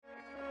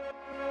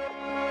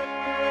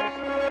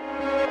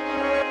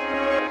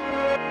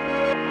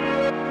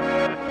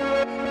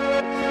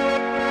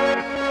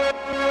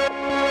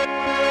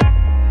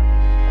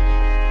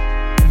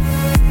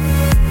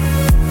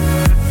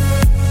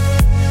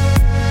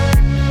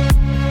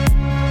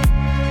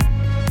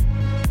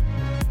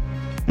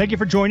Thank you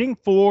for joining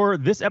for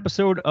this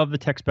episode of the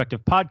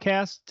Techspective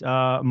podcast.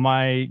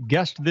 My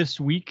guest this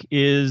week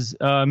is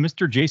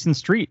Mr. Jason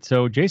Street.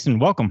 So, Jason,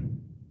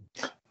 welcome.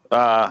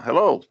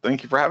 Hello.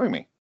 Thank you for having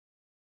me.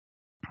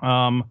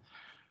 So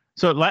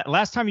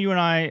last time you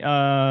and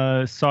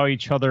I saw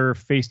each other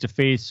face to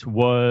face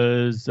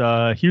was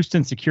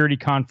Houston Security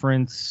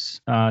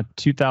Conference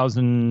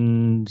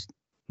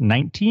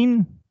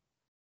 2019,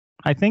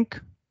 I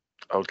think.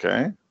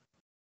 Okay.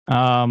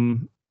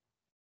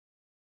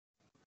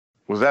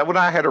 Was that when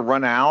I had to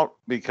run out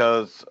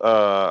because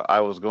I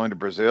was going to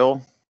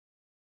Brazil?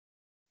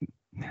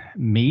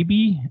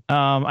 Maybe.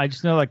 I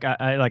just know,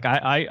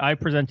 I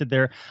presented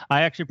there.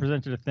 I actually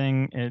presented a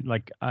thing, and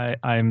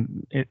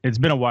it's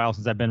been a while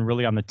since I've been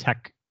really on the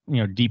tech,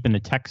 deep in the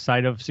tech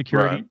side of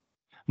security. Right.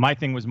 My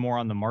thing was more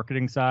on the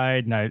marketing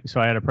side, and so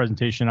I had a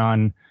presentation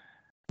on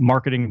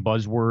marketing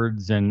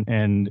buzzwords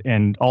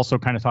and also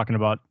kind of talking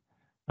about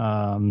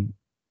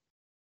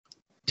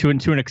to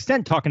an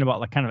extent talking about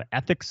like kind of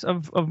ethics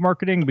of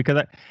marketing,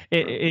 because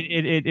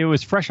it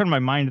was fresh on my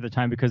mind at the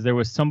time, because there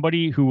was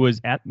somebody who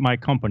was at my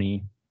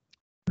company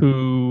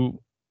who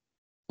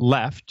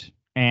left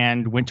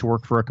and went to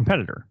work for a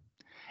competitor.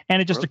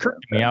 And it just occurred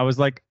to me, I was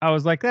like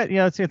that.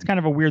 Yeah, it's kind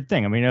of a weird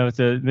thing. I mean,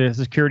 the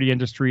security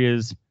industry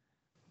is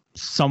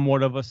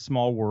somewhat of a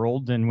small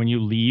world, and when you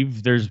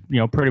leave, there's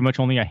pretty much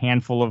only a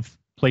handful of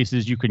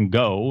places you can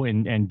go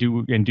and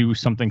do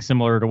something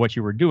similar to what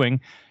you were doing.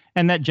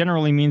 And that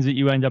generally means that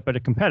you end up at a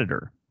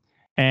competitor.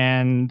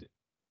 And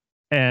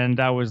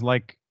I was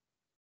like,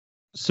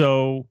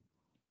 so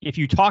if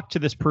you talked to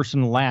this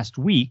person last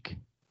week,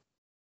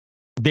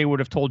 they would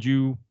have told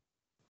you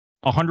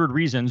 100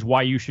 reasons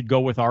why you should go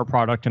with our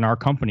product and our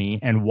company,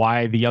 and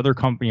why the other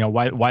company,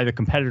 why the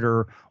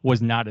competitor was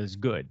not as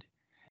good.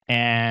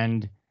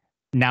 And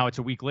now it's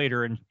a week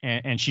later,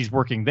 and she's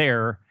working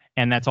there,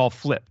 and that's all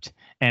flipped.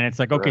 And it's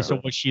like, okay,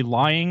 so was she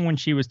lying when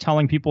she was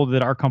telling people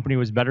that our company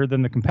was better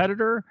than the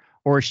competitor?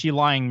 Or is she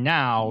lying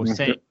now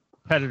saying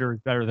competitor is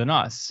better than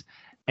us?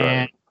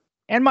 Right.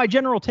 And my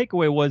general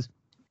takeaway was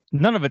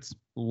none of it's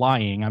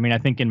lying. I mean, I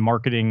think in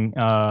marketing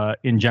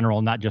in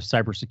general, not just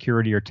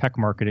cybersecurity or tech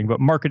marketing, but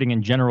marketing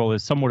in general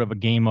is somewhat of a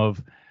game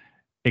of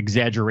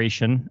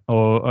exaggeration.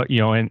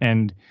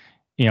 And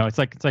it's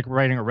like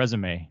writing a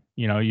resume.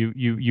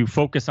 You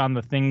focus on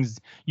the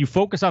things, you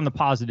focus on the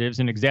positives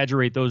and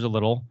exaggerate those a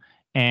little,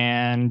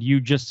 and you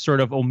just sort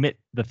of omit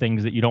the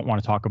things that you don't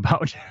want to talk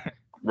about.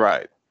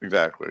 Right.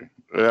 Exactly.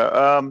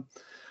 Yeah.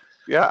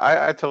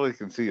 I totally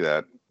can see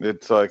that.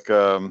 It's like,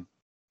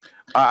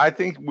 I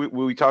think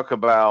we talk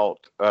about,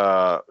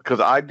 because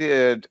I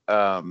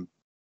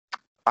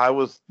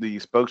was the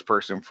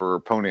spokesperson for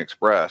Pony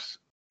Express.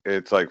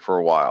 It's like for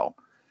a while.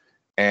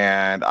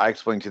 And I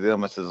explained to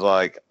them, this is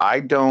like,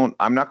 I'm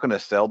not going to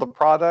sell the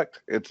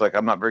product. It's like,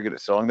 I'm not very good at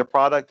selling the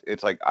product.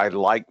 It's like, I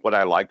like what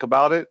I like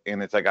about it.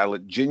 And it's like, I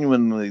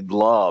genuinely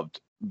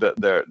loved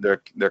their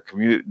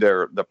community,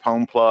 the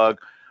Pwn plug.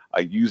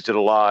 I used it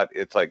a lot.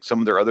 It's like some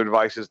of their other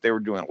devices, they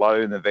were doing a lot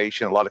of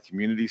innovation, a lot of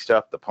community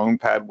stuff. The Pwn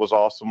pad was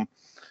awesome.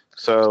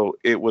 So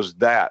it was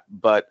that,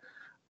 but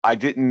I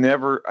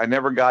never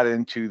got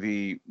into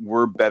the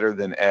we're better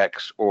than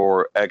X,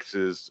 or X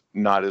is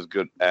not as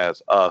good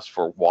as us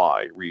for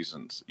Y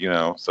reasons,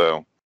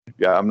 So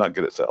yeah, I'm not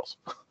good at sales.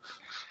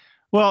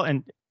 Well,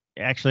 and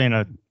actually in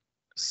a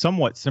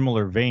somewhat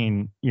similar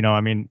vein,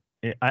 I mean,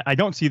 I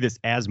don't see this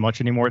as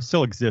much anymore. It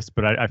still exists,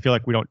 but I feel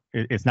like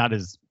it's not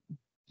as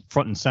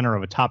front and center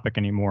of a topic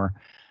anymore.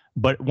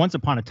 But once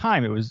upon a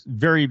time, it was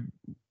very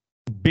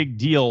big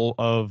deal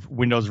of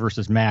Windows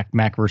versus Mac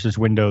versus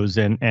Windows,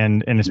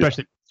 and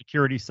especially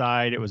security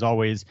side, it was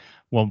always,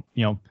 well,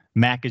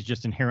 Mac is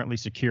just inherently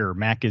secure.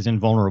 Mac is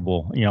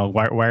invulnerable.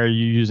 Why are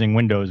you using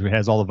Windows? It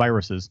has all the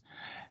viruses.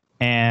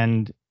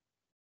 And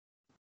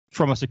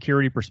from a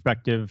security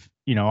perspective,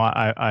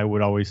 I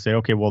would always say,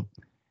 okay, well,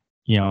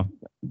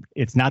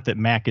 it's not that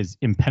Mac is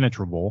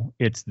impenetrable.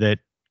 It's that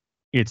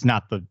it's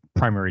not the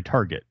primary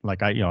target.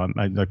 Like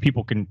like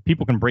people can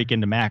break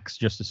into Macs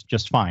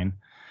just fine.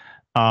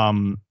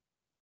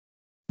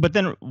 But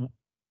then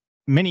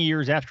many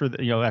years after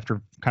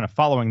after kind of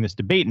following this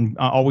debate and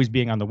always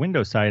being on the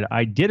Windows side,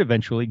 I did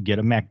eventually get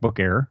a MacBook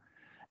Air,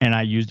 and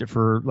I used it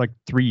for like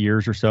 3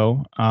 years or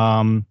so.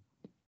 I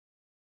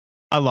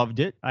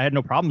loved it. I had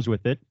no problems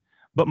with it.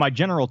 But my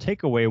general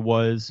takeaway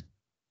was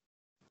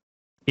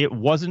it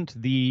wasn't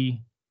the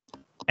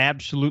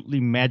absolutely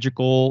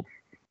magical,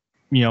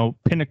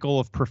 pinnacle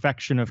of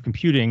perfection of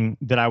computing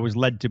that I was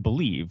led to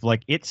believe.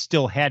 Like, it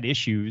still had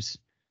issues.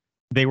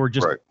 They were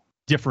just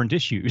different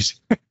issues.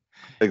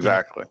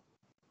 Exactly.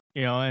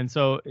 And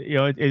so,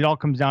 it all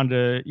comes down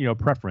to,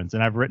 preference.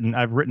 And I've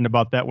written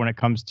about that when it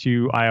comes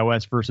to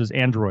iOS versus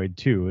Android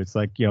too. It's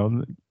like,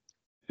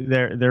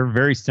 they're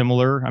very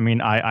similar. I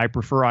mean, I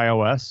prefer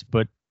iOS,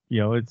 but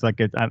it's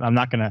like, I'm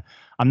not going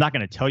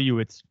to tell you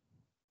it's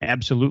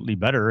absolutely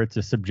better. It's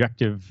a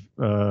subjective,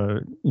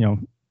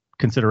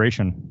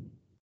 consideration.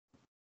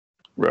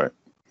 Right.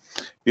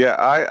 Yeah,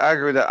 I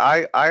agree with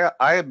that.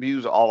 I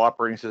abuse all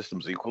operating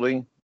systems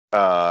equally.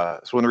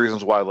 It's one of the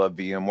reasons why I love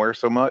VMware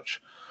so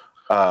much.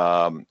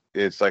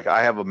 It's like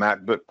I have a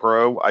MacBook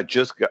Pro. I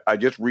just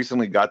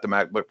recently got the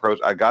MacBook Pro.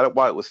 I got it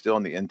while it was still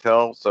in the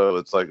Intel, so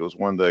it's like it was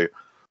one of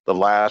the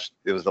last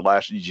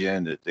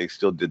gen that they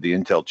still did the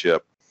Intel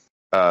chip.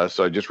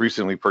 So I just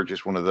recently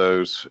purchased one of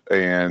those,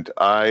 and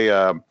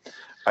I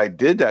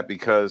did that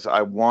because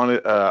I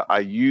wanted. I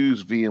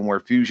use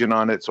VMware Fusion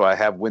on it, so I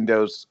have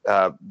Windows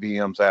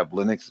VMs, I have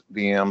Linux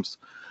VMs,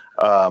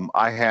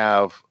 I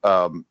have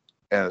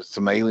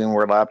some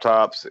Alienware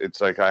laptops.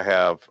 It's like I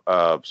have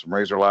some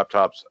Razer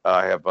laptops.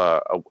 I have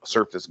a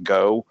Surface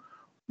Go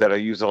that I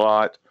use a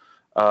lot,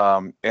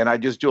 and I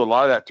just do a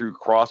lot of that through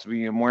cross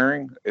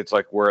VMwaring. It's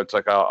like where it's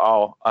like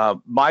I'll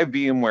my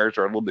VMwares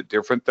are a little bit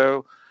different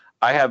though.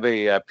 I have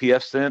a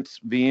pfSense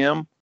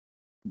VM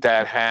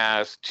that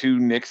has 2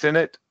 NICs in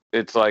it.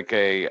 It's like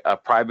a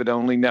private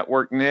only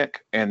network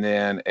NIC and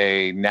then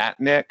a NAT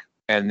NIC,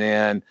 and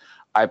then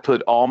I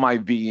put all my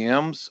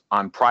VMs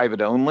on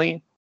private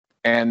only,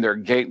 and their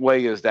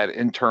gateway is that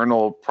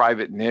internal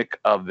private NIC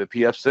of the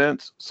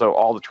pfSense. So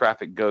all the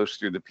traffic goes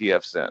through the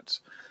pfSense.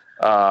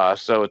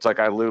 So it's like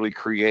I literally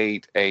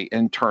create a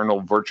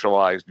internal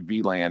virtualized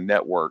VLAN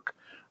network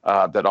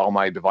that all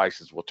my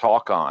devices will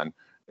talk on.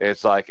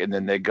 It's like, and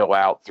then they go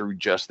out through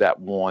just that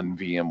one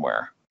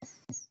VMware.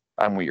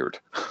 I'm weird.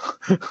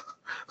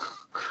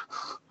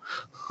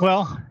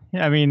 Well,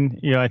 I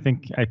mean, I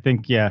think,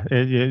 yeah,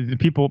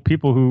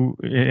 people who,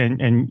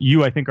 and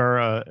you, I think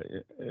are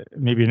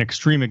maybe an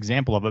extreme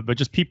example of it, but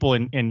just people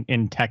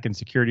in tech and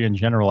security in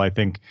general, I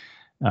think,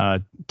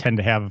 tend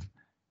to have,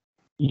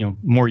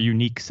 more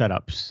unique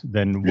setups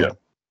than what.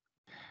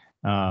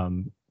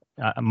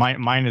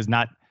 Mine is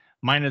not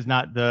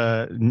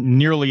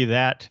nearly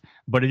that,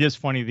 but it is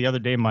funny. The other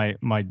day, my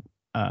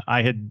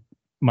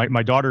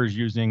daughter is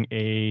using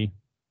a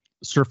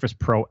Surface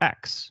Pro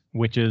X,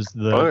 which is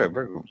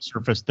the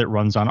Surface that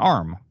runs on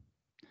ARM.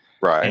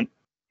 Right. And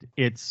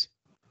it's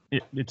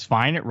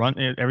fine.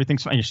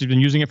 Everything's fine. She's been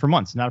using it for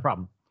months. Not a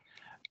problem.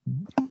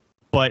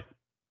 But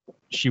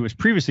she was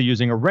previously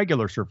using a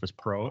regular Surface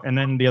Pro, and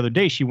then the other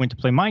day she went to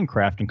play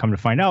Minecraft, and come to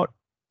find out,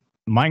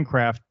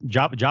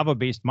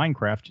 Java-based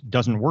Minecraft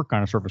doesn't work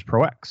on a Surface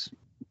Pro X.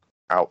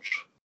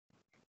 Ouch.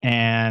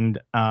 And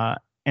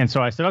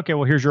so I said, okay,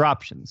 well, here's your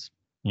options.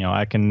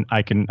 I'm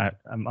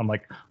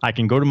like, I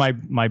can go to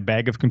my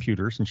bag of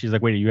computers, and she's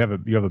like, wait, you have a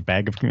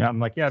bag of computers? I'm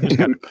like, yeah,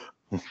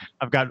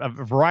 I've got a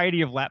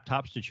variety of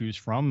laptops to choose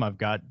from. I've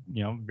got,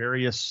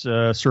 various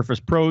Surface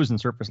Pros and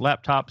Surface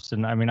laptops.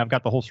 And I mean, I've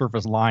got the whole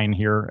Surface line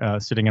here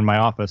sitting in my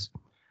office.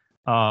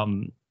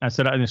 I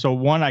said, so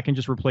one, I can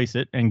just replace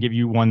it and give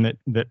you one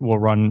that will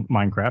run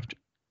Minecraft.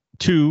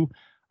 2,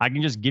 I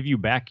can just give you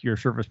back your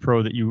Surface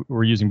Pro that you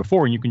were using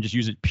before, and you can just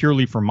use it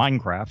purely for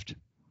Minecraft.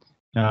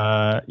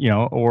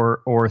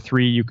 Or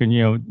 3, you can,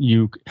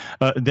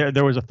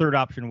 there was a third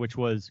option, which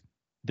was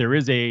there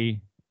is a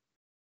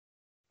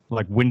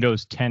like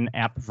Windows 10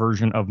 app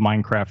version of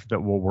Minecraft that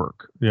will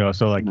work,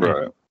 so like,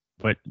 right.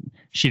 But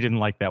she didn't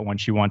like that one.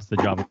 She wants the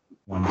Java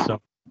one.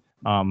 So,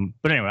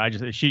 but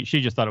anyway, she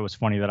just thought it was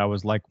funny that I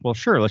was like, well,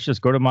 sure, let's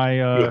just go to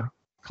my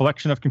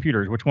collection of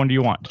computers. Which one do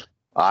you want?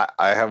 I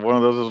have one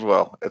of those as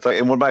well. It's like,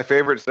 and one of my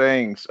favorite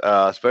things,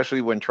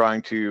 especially when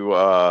trying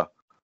to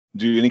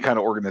do any kind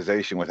of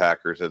organization with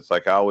hackers, it's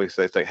like I always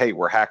say, hey,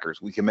 we're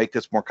hackers. We can make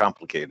this more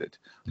complicated.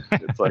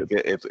 It's like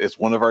it's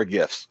one of our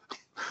gifts.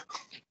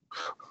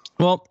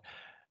 Well,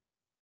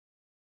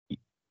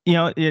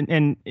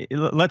 and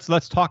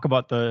let's talk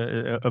about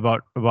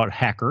about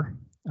hacker.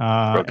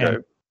 Okay.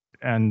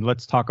 And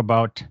let's talk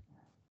about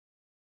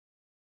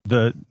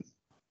the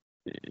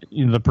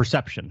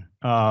perception.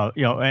 Oh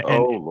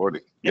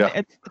Lordy. Yeah.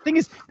 And the thing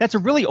is, that's a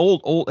really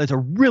it's a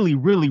really,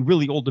 really,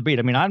 really old debate.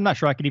 I mean, I'm not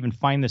sure I could even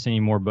find this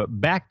anymore, but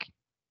back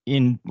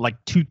in like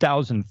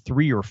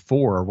 2003 or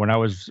 4, when I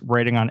was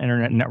writing on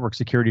internet network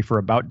security for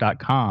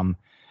about.com,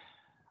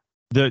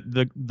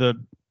 the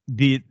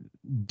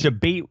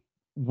debate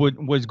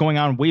was going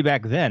on way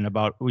back then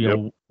about,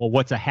 well,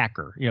 what's a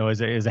hacker?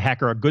 Is a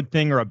hacker a good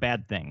thing or a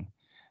bad thing?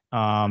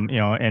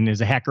 And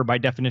is a hacker by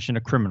definition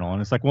a criminal?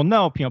 And it's like, well,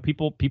 no,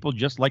 people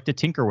just like to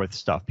tinker with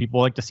stuff. People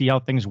like to see how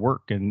things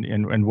work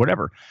and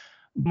whatever.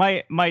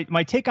 My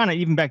take on it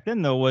even back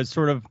then though was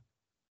sort of,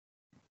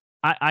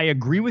 I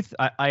agree with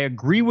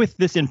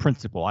this in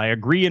principle. I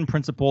agree in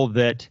principle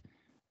that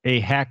a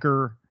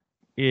hacker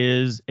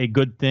is a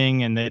good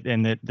thing, and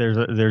that there's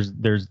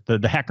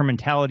the hacker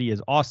mentality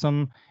is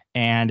awesome,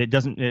 and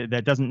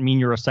that doesn't mean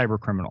you're a cyber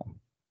criminal.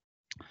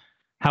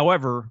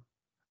 However,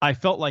 I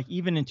felt like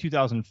even in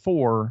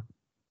 2004,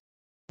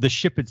 the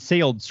ship had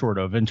sailed sort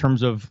of in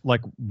terms of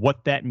like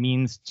what that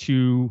means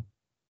to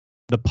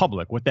the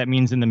public, what that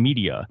means in the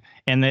media,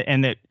 and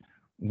that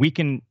we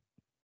can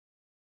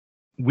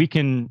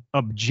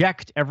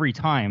object every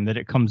time that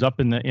it comes up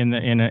in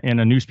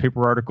a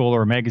newspaper article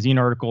or a magazine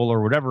article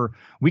or whatever.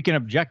 We can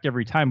object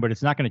every time, but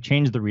it's not going to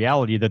change the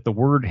reality that the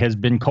word has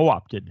been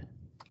co-opted.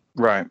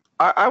 Right.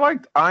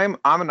 I'm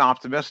an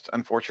optimist,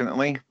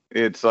 unfortunately.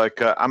 It's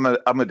like I'm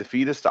a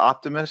defeatist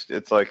optimist.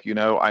 It's like,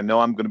 I know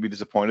I'm going to be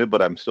disappointed,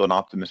 but I'm still an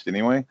optimist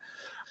anyway.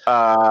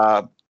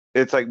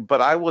 It's like,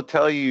 but I will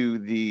tell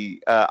you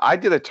I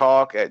did a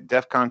talk at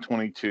DEF CON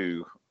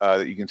 22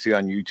 that you can see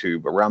on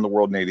YouTube, Around the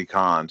World in 80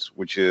 Cons,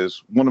 which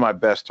is one of my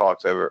best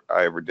talks I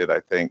ever did, I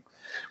think,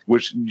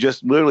 which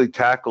just literally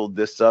tackled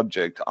this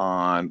subject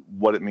on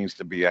what it means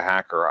to be a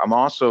hacker. I'm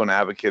also an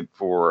advocate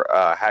for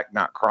Hack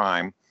Not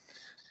Crime.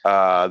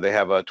 They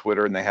have a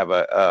Twitter and they have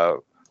a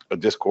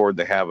Discord.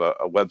 They have a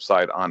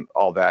website on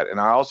all that. And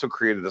I also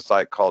created a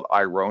site called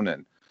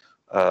iRonin,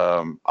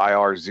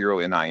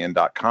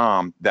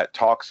 ir0nin.com, that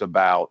talks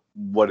about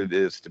what it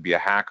is to be a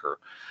hacker.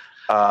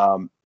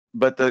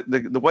 But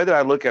the way that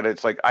I look at it,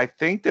 it's like, I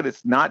think that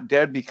it's not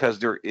dead because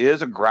there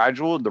is a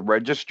gradual, the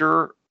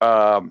Register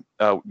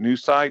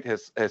news site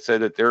has said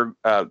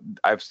that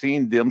I've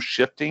seen them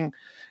shifting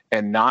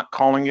and not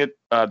calling it,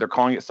 they're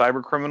calling it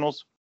cyber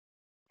criminals.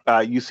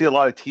 You see a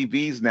lot of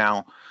TVs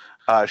now,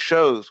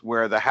 shows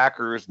where the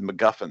hacker is the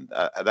MacGuffin.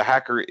 The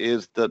hacker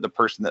is the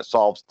person that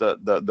solves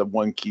the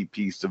one key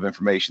piece of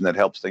information that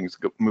helps things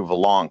move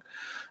along.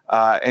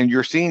 And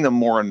you're seeing them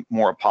more and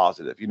more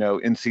positive.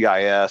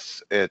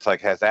 NCIS, it's like,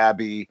 has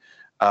Abby,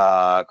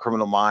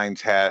 Criminal Minds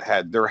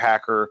had their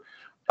hacker.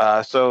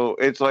 So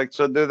it's like,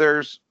 so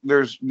there's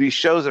these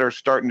shows that are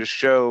starting to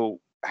show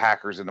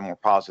hackers in a more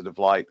positive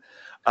light.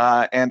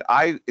 And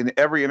in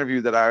every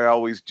interview that I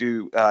always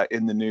do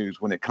in the news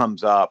when it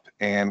comes up,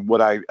 and what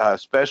I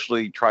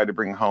especially try to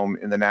bring home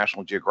in the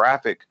National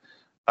Geographic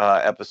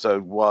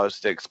episode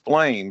was to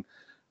explain,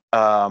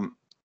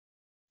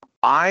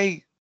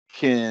 I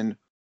can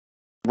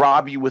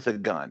rob you with a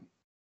gun.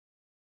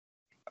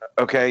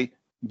 Okay?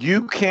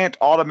 You can't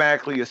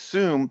automatically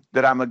assume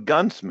that I'm a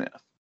gunsmith,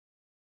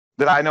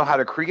 that I know how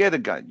to create a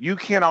gun. You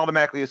can't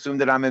automatically assume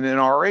that I'm an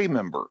NRA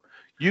member.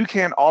 You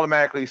can't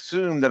automatically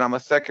assume that I'm a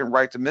second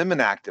rights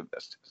amendment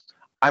activist.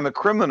 I'm a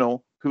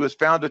criminal who has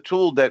found a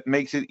tool that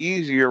makes it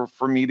easier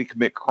for me to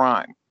commit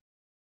crime.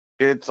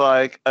 It's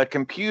like a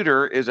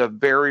computer is a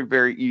very,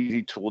 very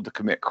easy tool to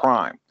commit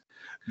crime.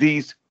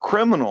 These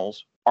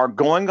criminals are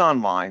going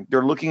online.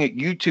 They're looking at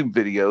YouTube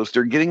videos.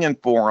 They're getting in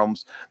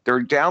forums.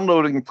 They're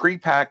downloading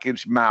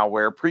prepackaged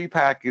malware,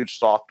 prepackaged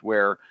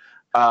software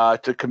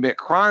to commit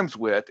crimes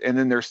with, and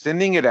then they're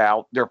sending it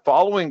out. They're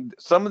following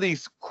some of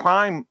these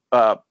crime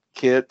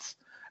kits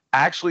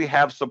actually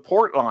have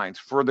support lines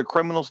for the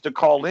criminals to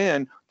call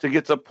in to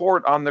get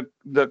support on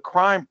the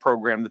crime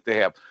program that they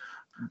have.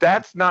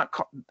 That's not,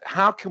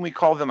 how can we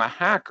call them a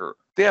hacker?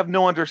 They have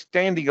no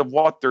understanding of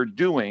what they're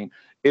doing.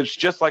 It's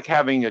just like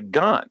having a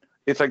gun.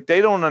 It's like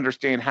they don't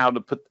understand how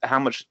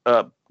much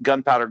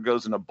gunpowder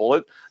goes in a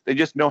bullet. They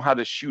just know how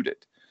to shoot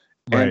it.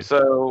 Right. And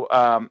so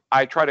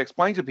I try to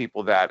explain to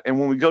people that. And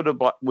when we go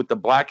with the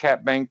black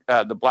hat bank,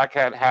 the black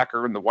hat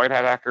hacker and the white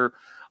hat hacker,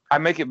 I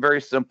make it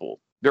very simple.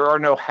 There are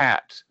no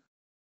hats.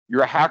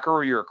 You're a hacker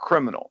or you're a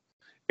criminal.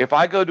 If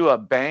I go to a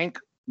bank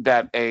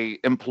that a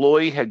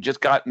employee had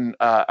just gotten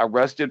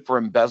arrested for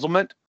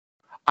embezzlement,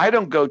 I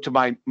don't go to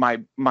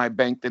my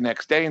bank the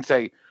next day and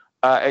say,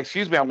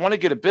 excuse me, I want to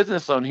get a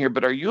business loan here,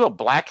 but are you a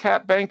black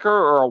hat banker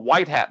or a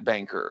white hat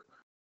banker?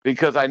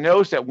 Because I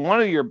noticed that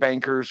one of your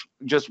bankers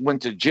just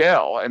went to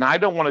jail, and I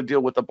don't want to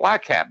deal with a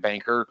black hat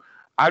banker.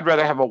 I'd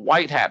rather have a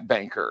white hat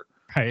banker.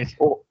 Right.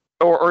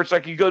 Or it's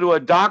like you go to a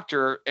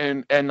doctor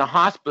and the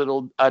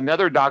hospital,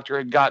 another doctor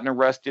had gotten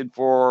arrested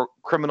for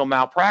criminal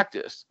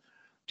malpractice.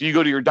 Do you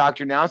go to your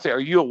doctor now and say, are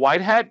you a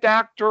white hat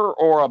doctor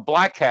or a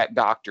black hat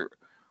doctor?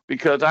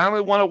 Because I only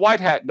want a white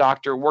hat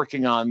doctor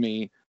working on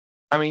me.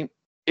 I mean,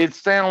 it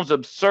sounds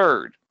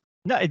absurd.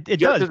 No, it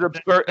does.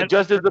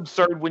 Just as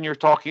absurd when you're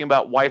talking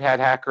about white hat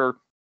hacker,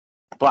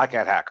 black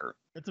hat hacker.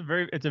 It's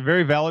a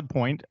very valid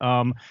point.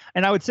 And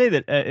I would say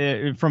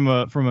that from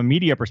a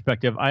media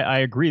perspective, I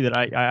agree that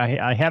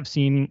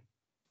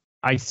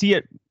I see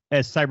it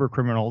as cyber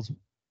criminals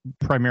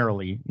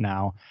primarily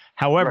now.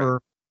 However,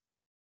 right.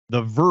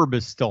 The verb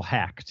is still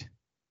hacked.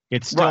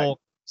 It's still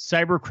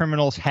cyber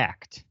criminals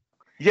hacked.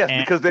 Yes,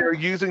 because they're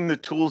using the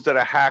tools that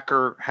a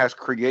hacker has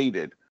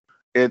created.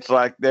 It's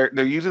like they're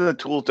using the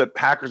tools that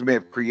hackers may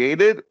have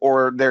created,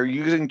 or they're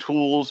using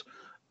tools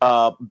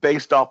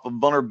based off of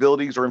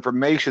vulnerabilities or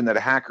information that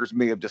hackers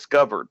may have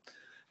discovered.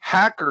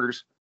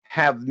 Hackers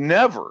have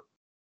never,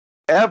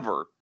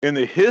 ever in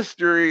the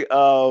history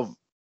of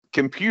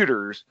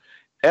computers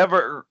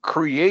ever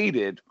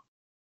created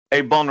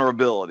a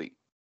vulnerability.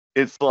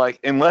 It's like,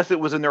 unless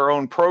it was in their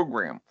own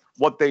program,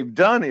 what they've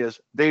done is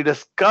they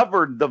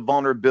discovered the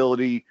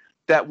vulnerability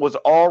that was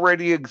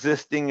already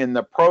existing in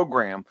the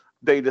program.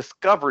 They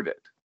discovered it.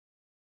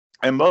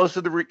 And most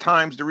of the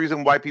times, the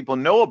reason why people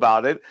know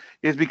about it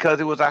is because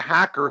it was a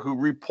hacker who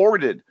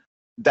reported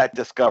that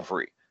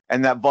discovery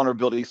and that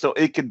vulnerability so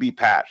it could be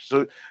patched.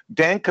 So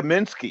Dan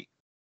Kaminsky,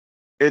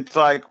 it's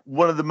like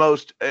one of the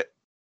most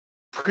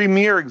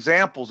premier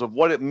examples of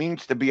what it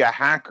means to be a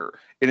hacker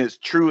in its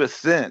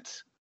truest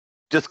sense.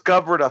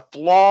 Discovered a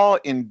flaw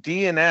in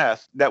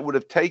DNS that would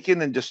have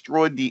taken and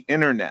destroyed the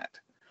internet.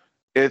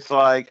 It's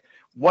like,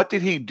 what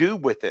did he do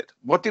with it?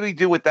 What did he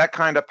do with that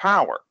kind of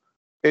power?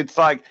 It's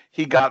like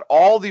he got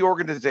all the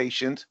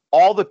organizations,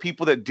 all the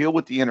people that deal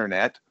with the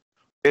internet.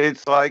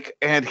 It's like,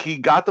 and he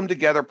got them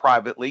together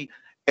privately,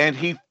 and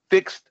he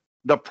fixed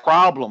the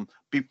problem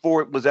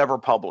before it was ever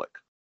public.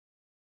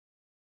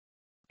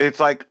 It's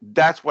like,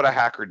 that's what a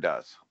hacker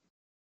does.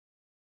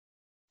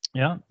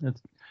 Yeah,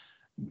 that's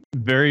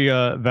very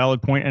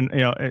valid point.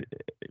 And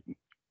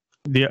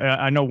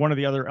I know one of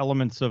the other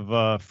elements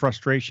of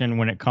frustration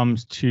when it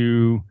comes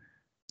to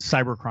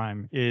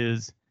cybercrime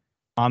is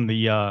on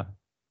the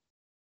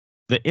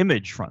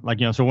image front. Like,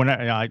 so when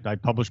I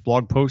publish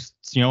blog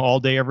posts, all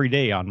day, every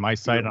day on my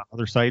site, on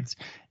other sites,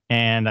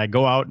 and I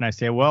go out and I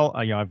say, well,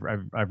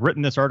 I've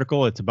written this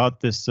article. It's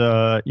about this,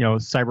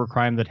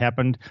 cybercrime that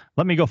happened.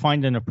 Let me go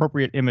find an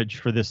appropriate image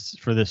for this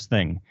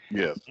thing.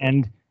 Yes.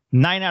 And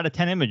 9 out of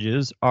 10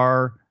 images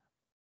are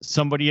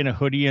somebody in a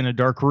hoodie in a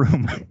dark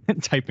room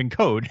typing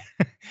code.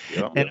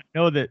 Yeah. And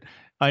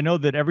I know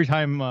that every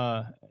time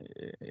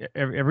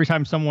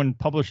someone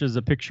publishes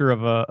a picture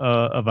of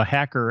a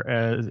hacker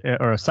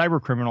or a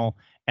cyber criminal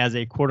as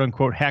a quote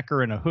unquote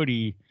hacker in a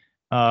hoodie,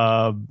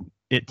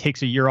 it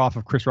takes a year off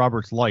of Chris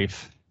Roberts'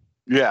 life.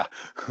 Yeah,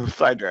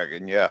 Side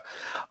Dragon. Yeah,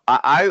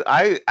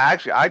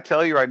 I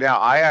tell you right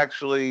now, I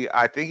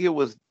think it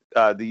was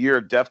the year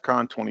of DEF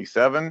CON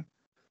 27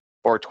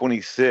 or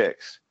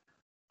 26.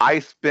 I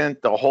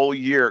spent the whole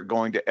year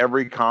going to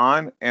every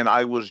con, and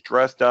I was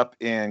dressed up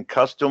in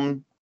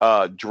custom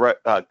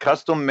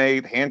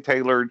made, hand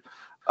tailored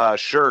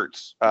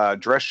shirts,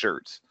 dress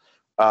shirts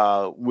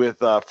with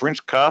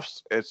French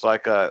cuffs. It's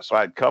like so I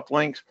had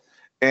cufflinks,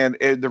 and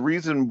the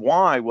reason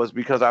why was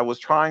because I was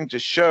trying to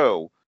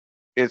show,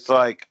 it's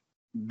like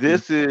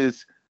this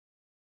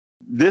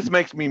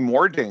makes me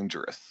more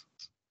dangerous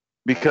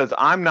because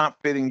I'm not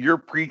fitting your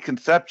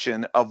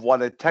preconception of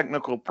what a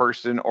technical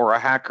person or a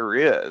hacker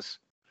is.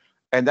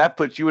 And that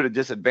puts you at a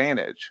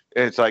disadvantage.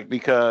 It's like,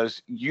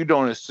 because you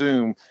don't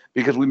assume,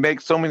 because we make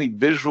so many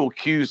visual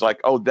cues like,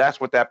 oh, that's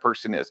what that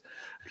person is.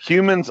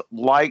 Humans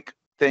like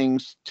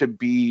things to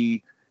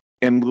be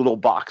in little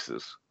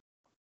boxes.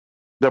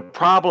 The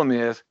problem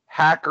is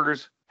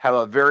hackers have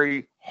a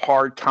very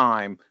hard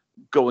time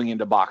going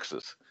into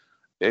boxes.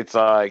 It's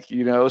like,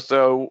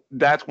 so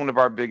that's one of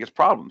our biggest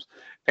problems.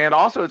 And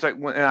also, it's like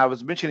when I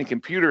was mentioning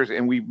computers,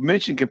 and we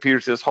mentioned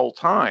computers this whole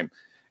time,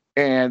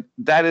 and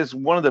that is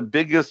one of the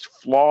biggest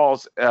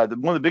flaws, one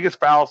of the biggest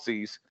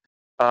fallacies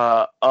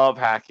of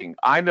hacking.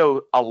 I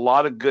know a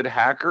lot of good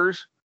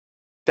hackers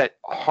that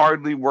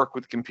hardly work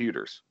with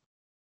computers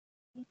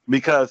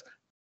because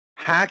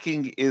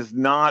hacking is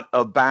not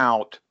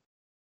about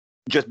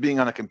just being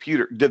on a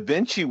computer. Da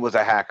Vinci was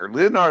a hacker.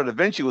 Leonardo da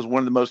Vinci was one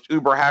of the most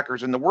uber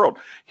hackers in the world.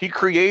 He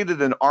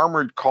created an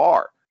armored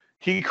car.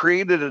 He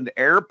created an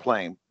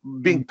airplane.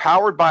 Being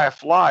powered by a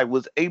fly,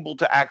 was able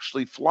to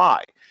actually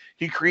fly.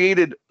 He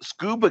created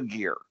scuba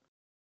gear.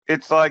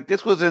 It's like,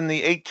 this was in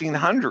the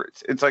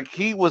 1800s. It's like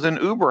he was an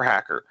uber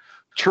hacker.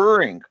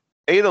 Turing,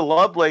 Ada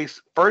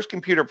Lovelace, first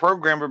computer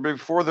programmer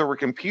before there were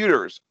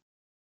computers.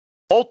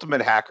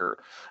 Ultimate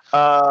hacker.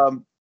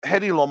 Hedy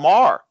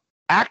Lamarr,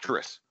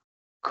 actress,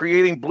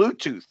 creating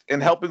Bluetooth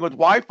and helping with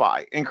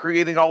Wi-Fi and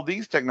creating all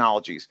these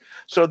technologies.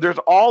 So there's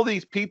all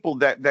these people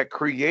that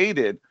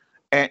created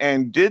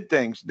and did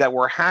things that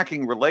were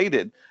hacking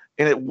related.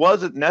 And it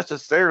wasn't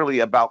necessarily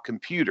about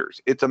computers.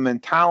 It's a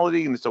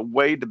mentality, and it's a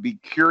way to be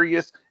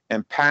curious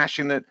and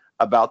passionate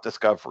about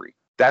discovery.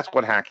 That's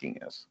what hacking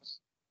is.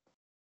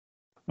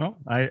 Well,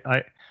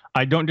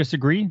 I don't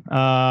disagree.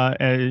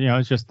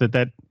 It's just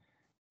that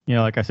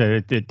like I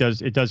said, it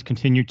does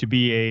continue to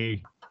be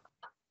a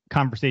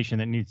conversation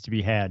that needs to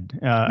be had.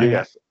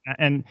 Yes.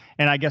 And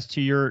I guess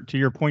to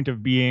your point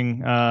of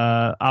being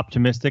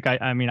optimistic,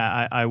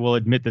 I will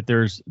admit that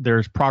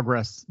there's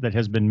progress that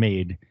has been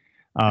made.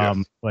 Yes.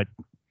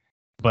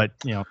 But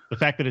the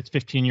fact that it's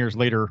 15 years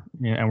later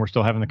and we're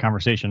still having the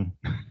conversation.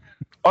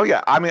 Oh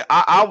yeah,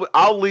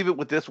 I'll leave it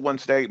with this one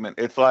statement.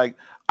 It's like,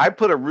 I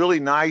put a really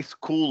nice,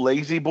 cool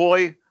Lazy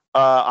Boy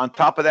on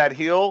top of that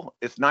hill.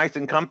 It's nice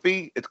and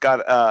comfy. It's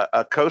got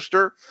a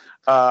coaster.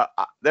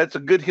 That's a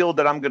good hill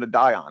that I'm going to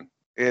die on.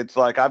 It's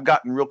like, I've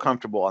gotten real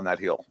comfortable on that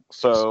hill.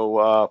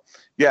 So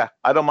yeah,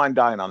 I don't mind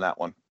dying on that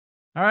one.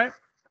 All right.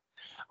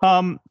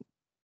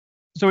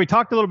 So we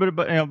talked a little bit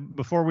about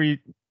before we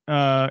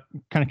kind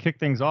of kick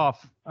things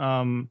off.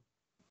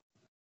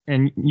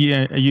 And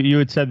you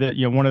had said that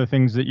one of the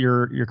things that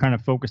you're kind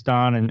of focused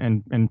on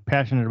and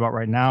passionate about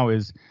right now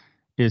is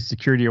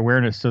security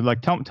awareness. So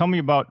like tell me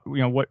about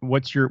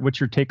what's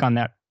your take on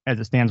that as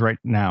it stands right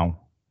now?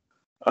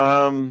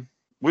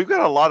 We've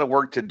got a lot of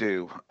work to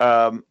do.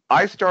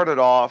 I started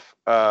off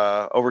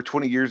over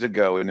 20 years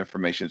ago in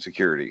information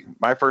security.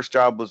 My first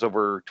job was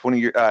over 20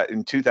 years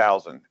in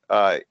 2000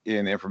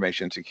 in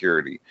information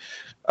security,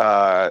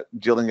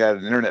 dealing at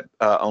an internet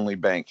only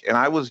bank, and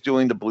I was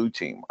doing the blue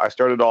team. I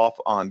started off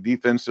on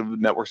defensive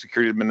network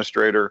security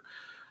administrator.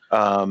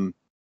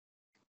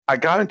 I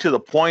got into the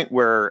point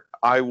where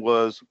I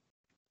was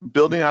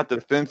building out the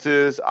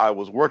defenses. I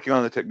was working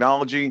on the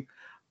technology.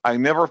 I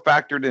never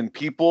factored in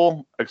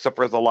people except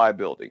for as a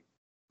liability.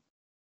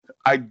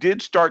 I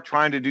did start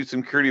trying to do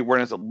some security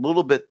awareness a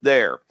little bit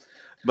there,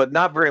 but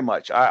not very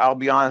much. I'll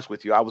be honest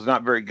with you. I was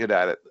not very good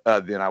at it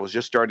then. I was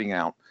just starting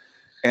out.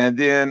 And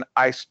then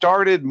I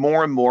started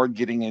more and more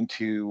getting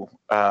into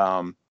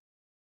when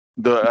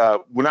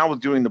I was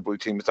doing the blue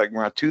team, it's like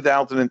around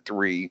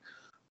 2003.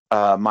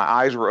 My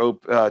eyes were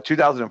open.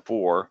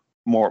 2004,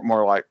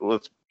 more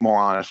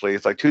honestly,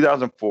 it's like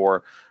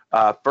 2004.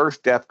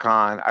 First DEF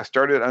CON, I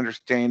started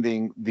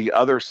understanding the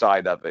other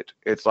side of it.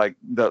 It's like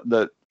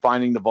the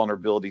finding the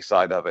vulnerability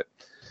side of it.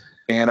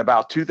 And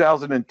about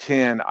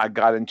 2010, I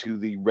got into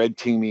the red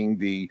teaming,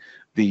 the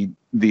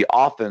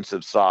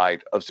offensive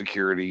side of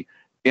security,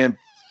 and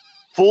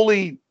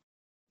fully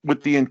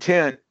with the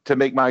intent to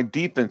make my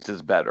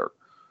defenses better.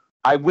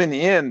 I went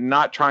in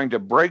not trying to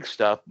break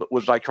stuff, but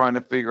was like trying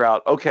to figure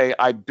out, okay,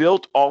 I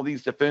built all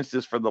these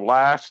defenses for the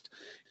last,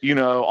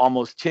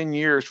 almost 10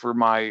 years for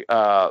my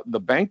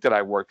the bank that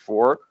I worked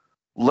for.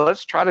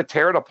 Let's try to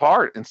tear it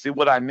apart and see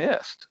what I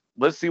missed.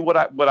 Let's see what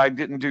I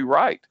didn't do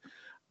right.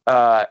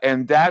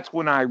 And that's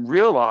when I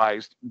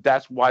realized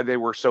that's why they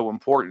were so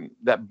important,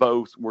 that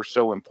both were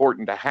so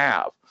important to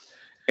have.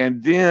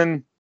 And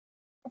then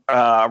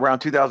around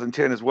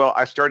 2010 as well,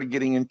 I started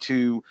getting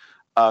into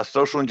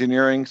social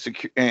engineering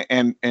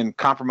and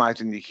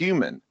compromising the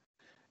human.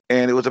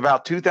 And it was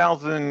about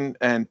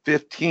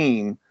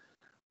 2015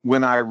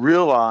 when I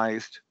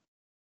realized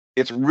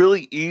it's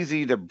really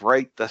easy to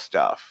break the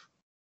stuff.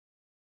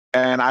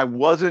 And I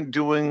wasn't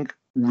doing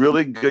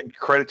really good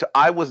credit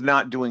I was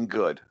not doing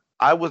good.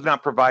 I was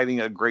not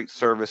providing a great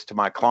service to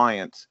my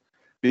clients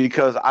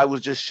because I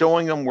was just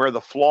showing them where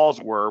the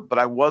flaws were, but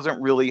I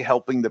wasn't really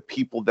helping the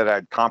people that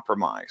I'd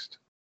compromised.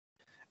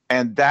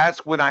 And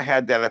that's when I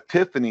had that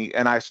epiphany,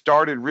 and I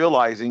started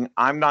realizing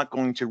I'm not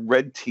going to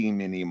red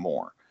team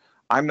anymore.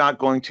 I'm not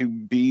going to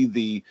be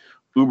the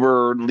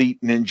uber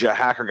elite ninja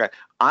hacker guy.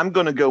 I'm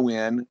going to go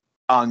in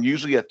on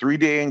usually a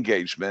 3-day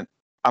engagement.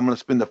 I'm going to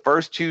spend the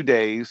first 2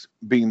 days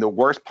being the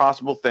worst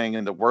possible thing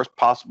in the worst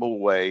possible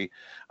way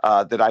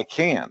that I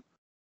can.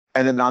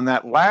 And then on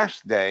that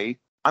last day,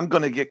 I'm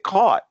going to get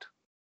caught.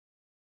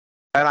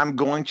 And I'm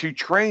going to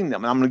train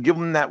them, and I'm going to give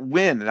them that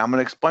win, and I'm going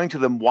to explain to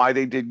them why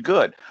they did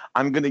good.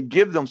 I'm going to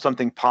give them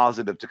something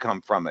positive to come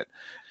from it.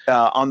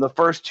 On the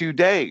first 2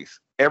 days,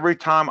 every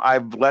time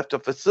I've left a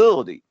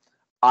facility,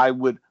 I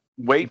would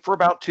wait for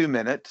about 2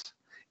 minutes,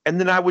 and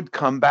then I would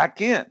come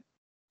back in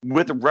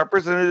with a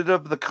representative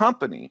of the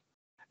company,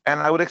 and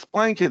I would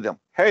explain to them,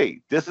 hey,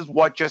 this is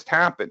what just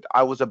happened.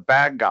 I was a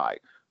bad guy.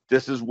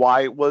 This is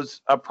why it was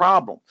a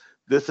problem.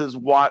 This is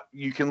what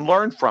you can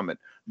learn from it.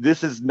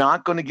 This is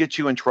not going to get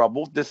you in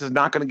trouble. This is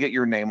not going to get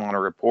your name on a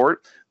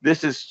report.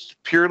 This is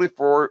purely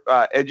for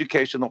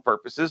educational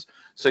purposes.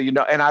 So, and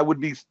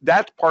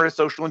that's part of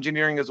social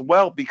engineering as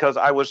well, because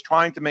I was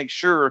trying to make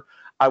sure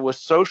I was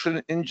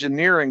social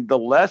engineering the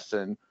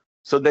lesson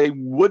so they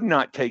would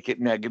not take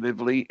it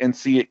negatively and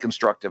see it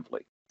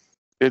constructively.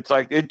 It's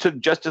like it took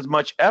just as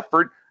much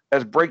effort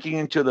as breaking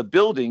into the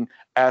building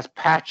as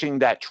patching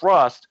that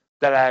trust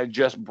that I had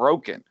just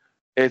broken.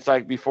 It's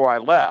like before I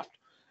left.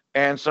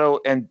 And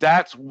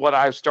that's what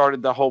I've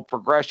started the whole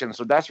progression.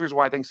 So that's the reason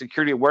why I think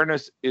security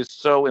awareness is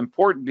so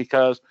important,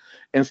 because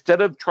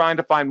instead of trying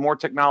to find more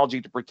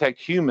technology to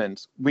protect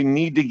humans, we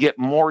need to get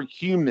more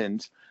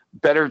humans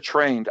better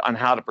trained on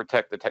how to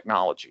protect the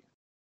technology.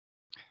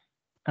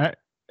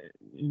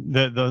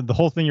 The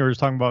whole thing you were just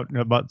talking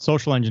about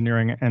social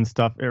engineering and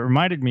stuff, it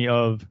reminded me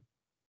of,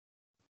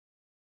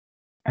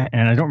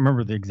 and I don't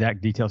remember the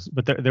exact details,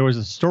 but there was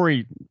a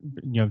story,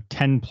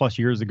 10 plus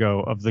years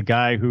ago of the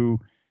guy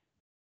who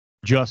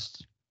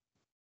just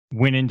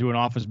went into an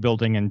office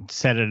building and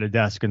sat at a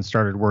desk and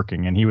started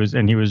working, and he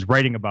was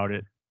writing about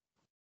it,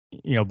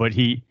 but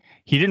he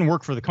didn't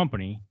work for the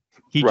company.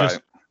 He right.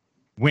 just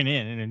went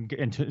in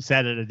and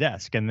sat at a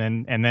desk and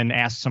then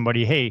asked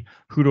somebody, hey,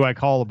 who do I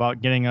call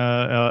about getting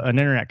an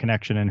internet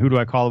connection, and who do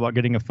I call about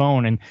getting a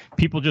phone? And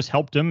people just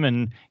helped him,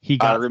 and he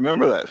got. I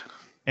remember that.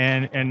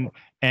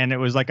 And it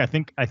was like I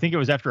think it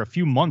was after a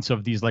few months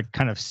of these like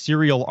kind of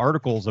serial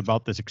articles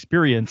about this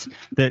experience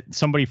that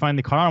somebody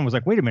finally caught on and was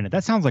like, wait a minute,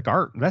 that sounds like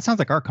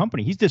our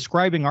company. He's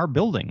describing our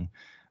building.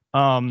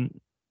 And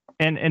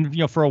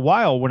for a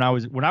while when I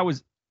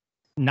was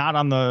not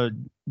on the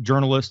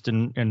journalist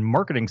and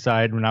marketing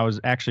side, when I was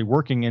actually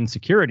working in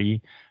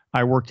security,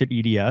 I worked at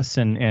EDS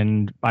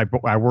and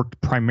I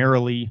worked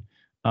primarily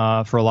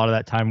for a lot of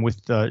that time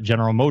with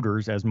General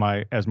Motors as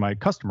my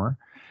customer.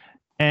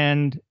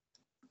 And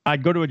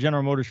I'd go to a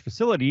General Motors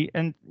facility,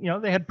 and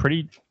they had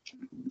pretty,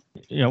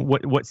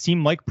 what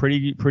seemed like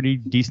pretty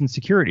decent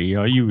security.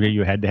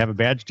 You had to have a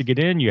badge to get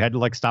in. You had to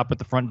like stop at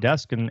the front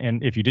desk,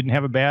 and if you didn't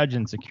have a badge,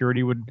 and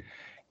security would,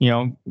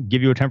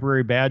 give you a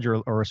temporary badge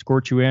or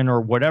escort you in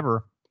or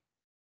whatever.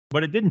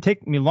 But it didn't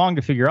take me long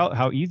to figure out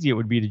how easy it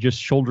would be to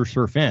just shoulder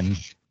surf in.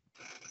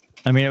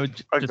 I mean, it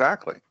would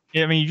exactly.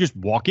 You just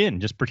walk in,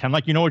 just pretend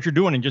like you know what you're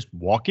doing, and just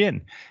walk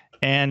in.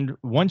 And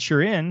once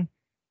you're in,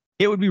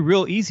 it would be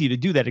real easy to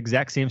do that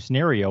exact same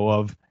scenario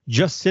of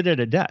just sit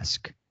at a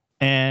desk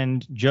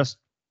and just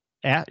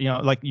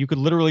like you could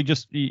literally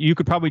you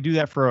could probably do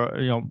that for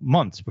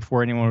months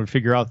before anyone would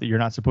figure out that you're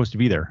not supposed to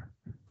be there.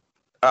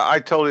 I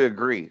totally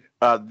agree.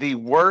 The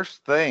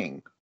worst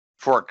thing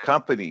for a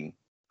company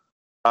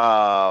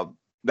that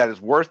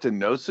is worse than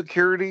no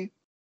security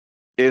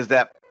is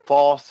that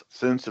false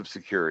sense of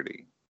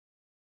security.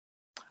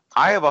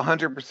 I have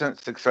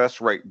 100%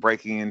 success rate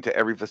breaking into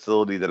every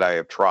facility that I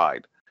have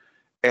tried.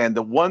 And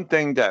the one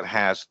thing that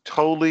has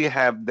totally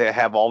they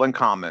have all in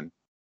common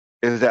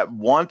is that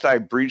once I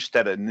breached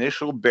that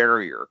initial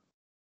barrier,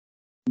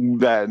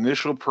 that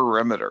initial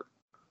perimeter,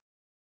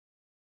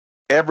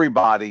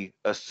 everybody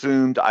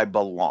assumed I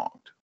belonged.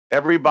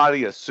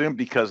 Everybody assumed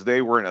because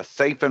they were in a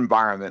safe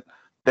environment,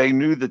 they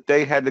knew that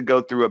they had to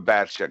go through a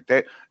badge check.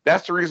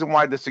 That's the reason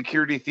why the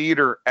security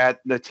theater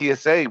at the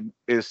TSA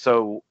is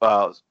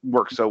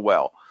works so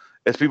well.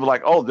 It's people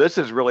like, oh, this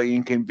is really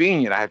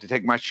inconvenient. I have to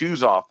take my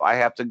shoes off. I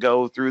have to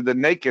go through the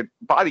naked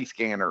body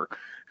scanner.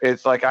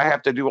 It's like I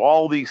have to do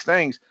all these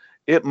things.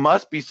 It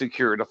must be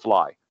secure to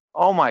fly.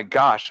 Oh my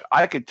gosh,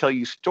 I could tell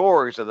you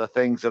stories of the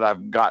things that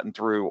I've gotten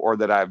through or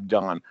that I've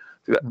done,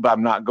 but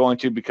I'm not going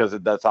to because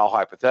that's all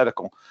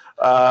hypothetical.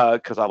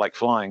 Because I like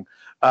flying.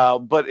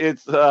 But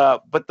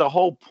the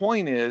whole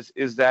point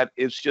is that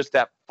it's just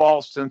that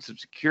false sense of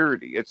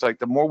security. It's like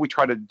the more we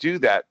try to do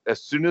that,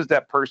 as soon as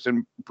that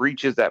person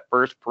breaches that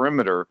first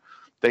perimeter,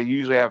 they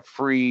usually have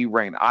free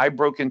reign. I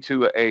broke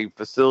into a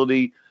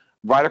facility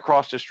right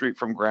across the street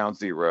from Ground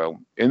Zero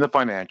in the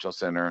financial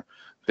center.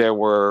 There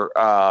were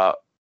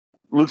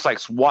looks like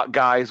SWAT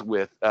guys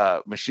with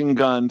machine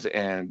guns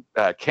and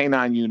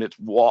K9 units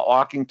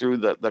walking through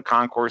the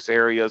concourse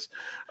areas.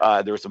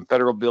 There were some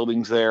federal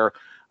buildings there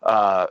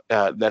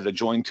that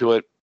adjoined to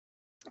it.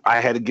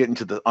 I had to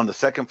get on the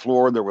second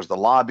floor. There was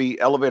the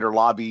elevator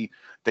lobby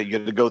that you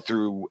had to go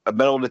through a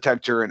metal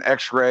detector and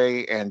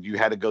X-ray, and you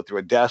had to go through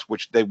a desk,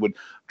 which they would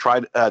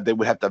they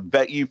would have to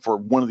vet you for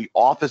one of the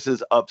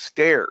offices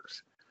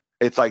upstairs.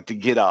 It's like to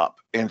get up,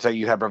 and so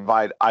you have to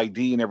provide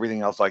ID and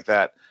everything else like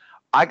that.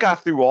 I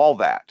got through all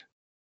that,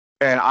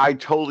 and I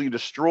totally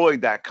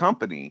destroyed that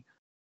company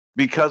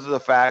because of the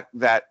fact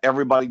that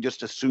everybody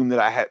just assumed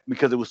that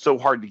because it was so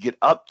hard to get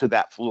up to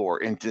that floor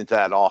into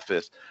that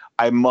office,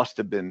 I must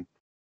have been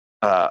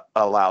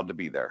allowed to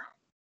be there.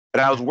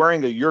 And I was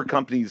wearing your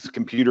company's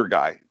computer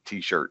guy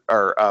t-shirt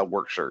or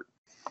work shirt.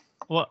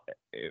 Well,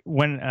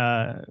 when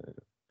I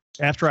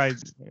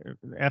first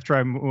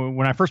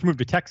moved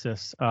to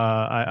Texas,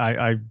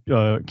 I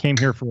came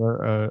here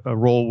for a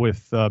role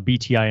with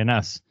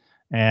BTINS,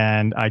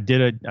 and I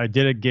did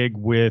a gig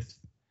with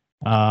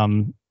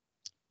Pepsi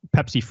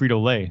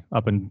Frito-Lay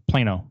up in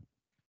Plano,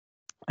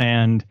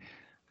 and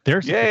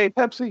yay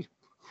Pepsi.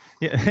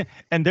 Yeah,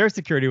 and their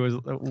security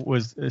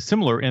was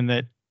similar in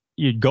that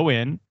you'd go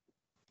in,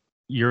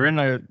 you're in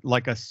a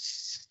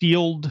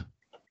sealed,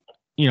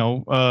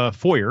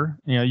 foyer.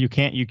 You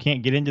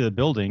can't get into the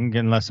building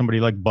unless somebody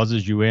like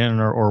buzzes you in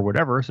or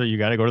whatever. So you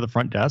got to go to the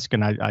front desk,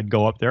 and I'd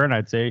go up there and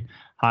I'd say,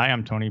 "Hi,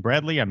 I'm Tony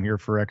Bradley. I'm here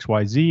for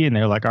XYZ." And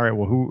they're like, "All right,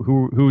 well,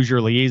 who's your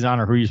liaison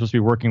or who are you supposed to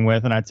be working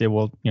with?" And I'd say,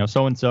 "Well,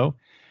 so and so,"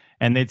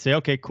 and they'd say,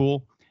 "Okay,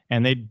 cool,"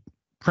 and they'd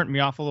print me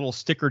off a little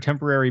sticker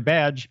temporary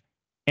badge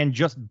and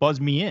just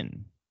buzz me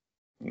in.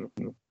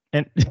 Mm-hmm.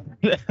 And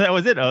that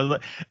was it. I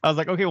was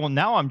like, okay, well,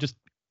 now I'm just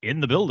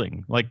in the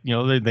building. Like,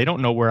 they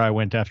don't know where I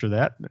went after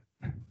that.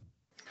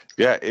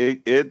 Yeah,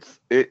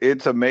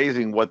 it's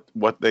amazing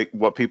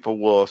what people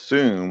will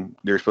assume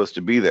they're supposed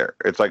to be there.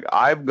 It's like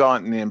I've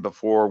gotten in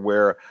before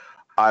where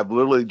I've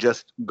literally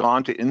just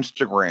gone to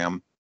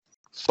Instagram,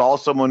 saw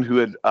someone who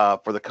had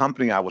for the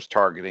company I was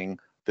targeting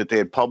that they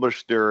had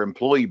published their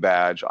employee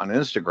badge on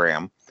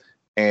Instagram.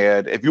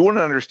 And if you want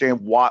to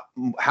understand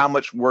how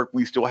much work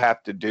we still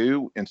have to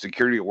do in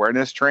security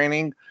awareness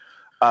training,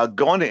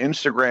 go onto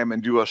Instagram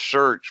and do a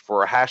search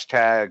for a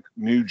hashtag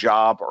new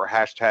job or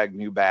hashtag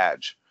new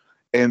badge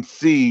and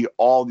see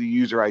all the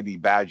user ID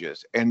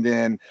badges. And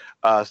then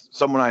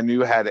someone I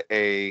knew had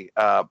a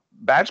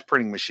badge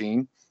printing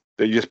machine.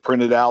 They just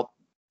printed out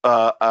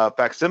a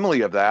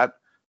facsimile of that.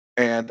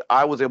 And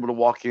I was able to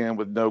walk in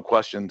with no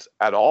questions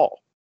at all.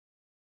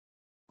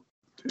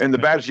 And the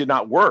badge did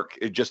not work.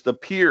 It just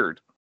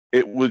appeared.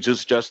 It was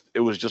just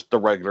the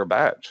regular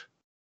badge.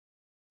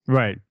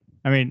 Right.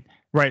 I mean,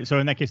 right. So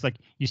in that case, like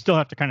you still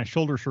have to kind of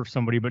shoulder surf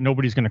somebody, but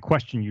nobody's going to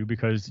question you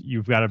because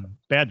you've got a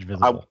badge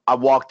visible. I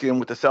walked in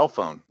with a cell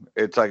phone.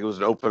 It's like it was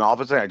an open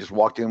office, and I just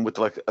walked in with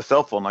like a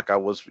cell phone, like I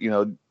was,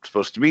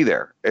 supposed to be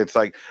there. It's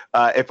like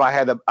if I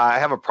have a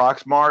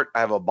Proxmart,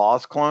 I have a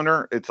Boss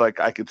cloner. It's like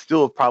I could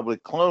still have probably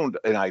cloned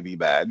an ID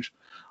badge,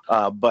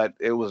 but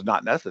it was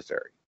not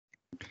necessary.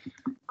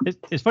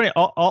 It's funny.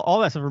 All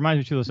that stuff reminds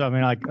me too of stuff. I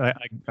mean, like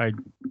I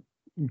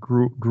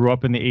grew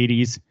up in the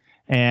 80s,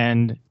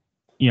 and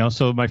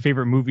so my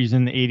favorite movies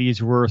in the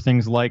 80s were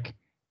things like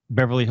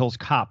Beverly Hills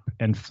Cop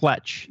and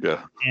Fletch.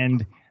 Yeah.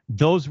 And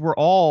those were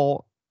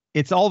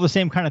it's all the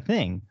same kind of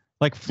thing.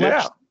 Like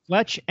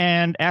Fletch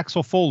and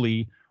Axel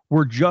Foley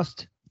were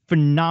just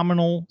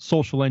phenomenal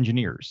social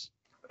engineers.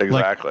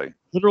 Exactly. Like,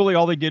 literally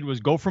all they did was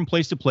go from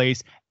place to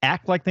place,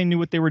 act like they knew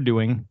what they were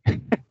doing.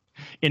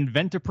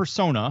 invent a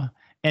persona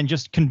and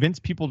just convince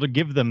people to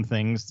give them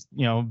things,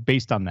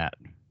 based on that.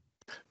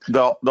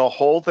 The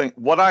whole thing,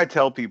 what I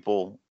tell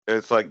people,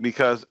 it's like,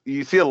 because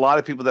you see a lot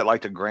of people that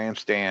like to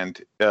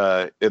grandstand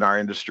in our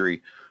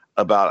industry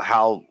about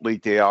how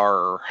late they are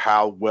or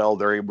how well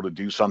they're able to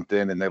do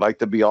something, and they like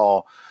to be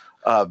all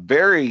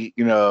very,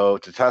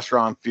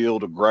 testosterone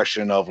field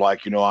aggression of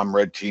like, I'm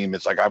red team.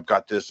 It's like I've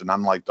got this, and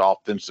I'm like the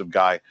offensive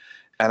guy,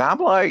 and I'm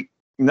like,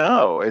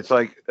 no. It's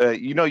like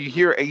you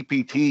hear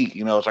APT,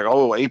 it's like,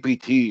 oh,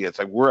 APT. It's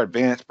like we're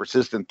advanced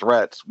persistent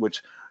threats,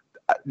 which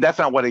that's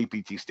not what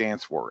APT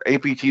stands for.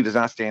 APT does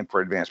not stand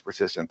for advanced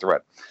persistent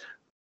threat.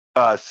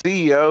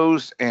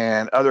 CEOs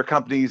and other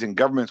companies and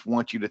governments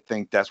want you to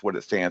think that's what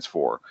it stands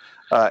for.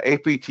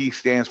 APT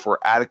stands for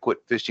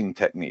adequate phishing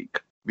technique,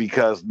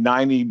 because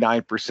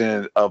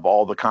 99% of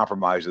all the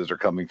compromises are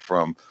coming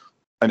from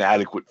an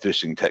adequate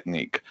phishing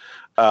technique.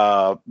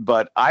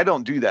 But I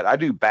don't do that. I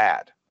do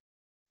bad.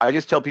 I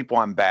just tell people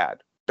I'm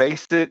bad.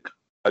 Basic,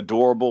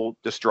 adorable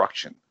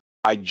destruction.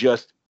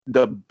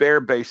 The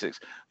bare basics.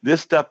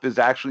 This stuff is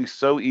actually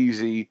so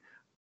easy.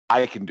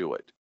 I can do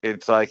it.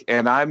 It's like,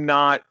 and I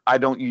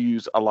don't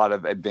use a lot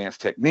of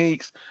advanced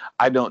techniques.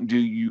 I don't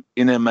do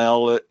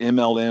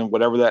MLM,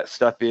 whatever that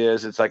stuff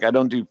is. It's like, I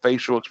don't do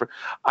facial expression.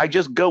 I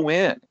just go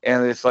in,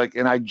 and it's like,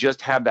 and I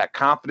just have that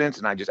confidence,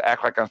 and I just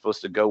act like I'm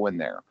supposed to go in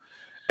there.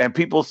 And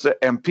people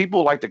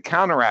like to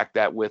counteract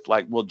that with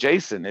like, well,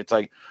 Jason, it's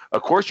like,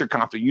 of course you're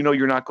confident.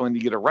 You're not going to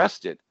get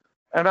arrested.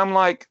 And I'm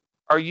like,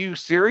 are you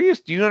serious?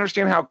 Do you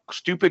understand how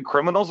stupid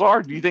criminals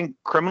are? Do you think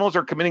criminals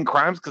are committing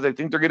crimes because they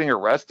think they're getting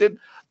arrested?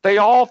 They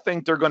all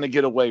think they're going to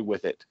get away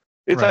with it.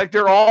 It's like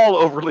they're all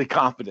overly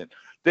confident.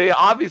 They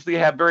obviously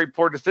have very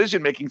poor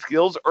decision-making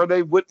skills, or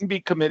they wouldn't be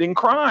committing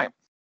crime.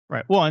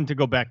 Right. Well, and to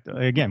go back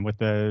again with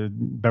the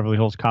Beverly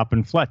Hills Cop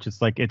and Fletch,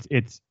 it's like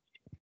it's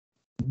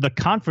the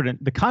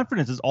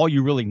confidence is all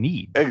you really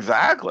need.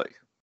 Exactly.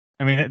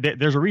 I mean,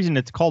 there's a reason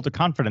it's called a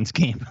confidence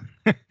game.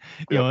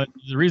 The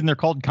reason they're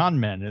called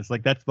con men is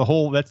like that's the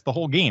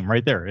whole game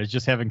right there. Is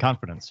just having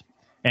confidence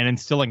and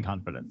instilling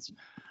confidence.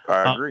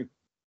 I agree.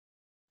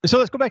 So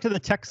let's go back to the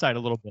tech side a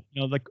little bit.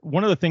 Like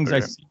one of the things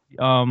I see,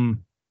 when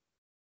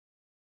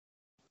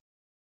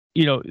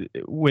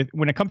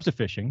it comes to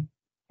phishing,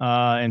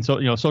 and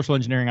so social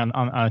engineering on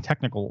a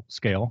technical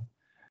scale,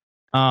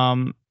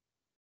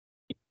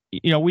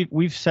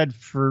 we've said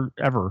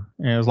forever,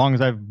 as long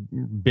as I've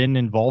been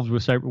involved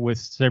with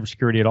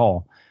cybersecurity at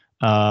all,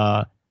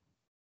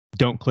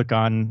 don't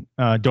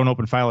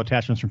open file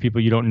attachments from people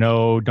you don't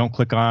know. Don't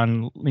click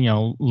on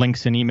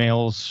links and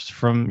emails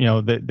from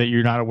that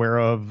you're not aware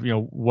of.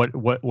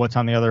 What's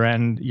on the other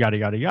end. Yada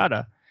yada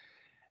yada,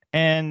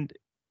 and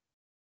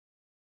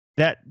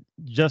that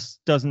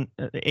just doesn't.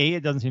 A,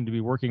 it doesn't seem to be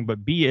working,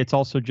 but B, it's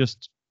also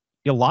just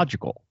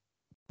illogical.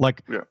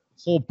 Like the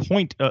whole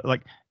point,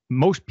 like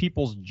most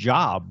people's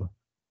job,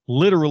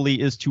 literally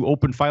is to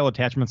open file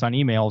attachments on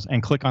emails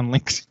and click on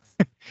links.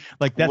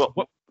 Like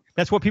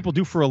that's what people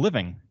do for a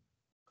living.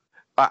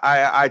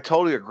 I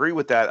totally agree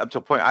with that up to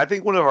a point. I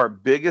think one of our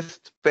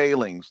biggest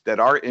failings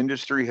that our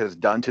industry has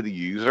done to the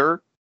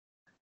user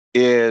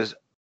is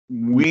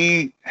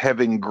we have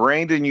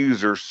ingrained in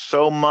users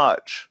so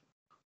much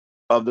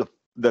of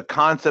the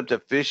concept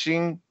of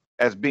phishing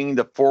as being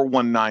the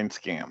 419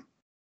 scam.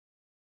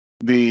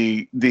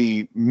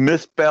 The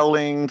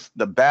misspellings,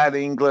 the bad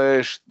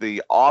English,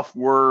 the off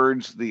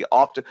words,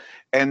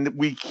 and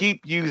we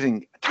keep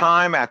using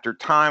time after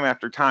time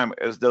after time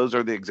as those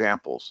are the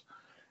examples.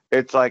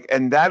 It's like,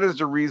 and that is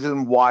the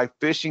reason why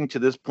phishing to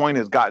this point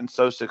has gotten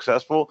so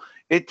successful.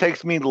 It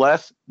takes me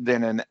less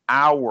than an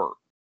hour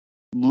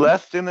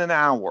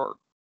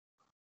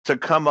to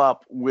come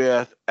up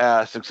with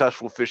a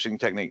successful phishing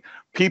technique.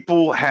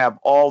 People have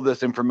all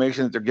this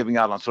information that they're giving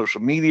out on social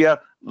media,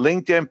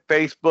 LinkedIn,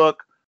 Facebook,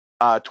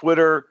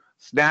 Twitter,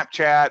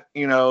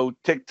 Snapchat,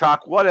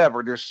 TikTok,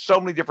 whatever. There's so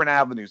many different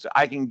avenues that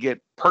I can get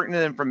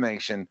pertinent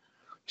information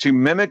to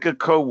mimic a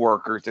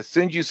coworker, to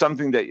send you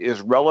something that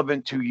is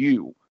relevant to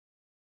you.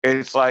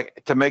 It's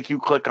like to make you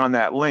click on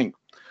that link.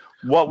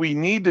 What we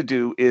need to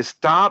do is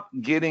stop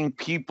getting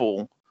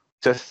people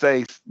to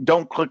say,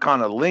 don't click on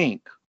a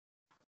link,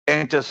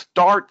 and to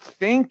start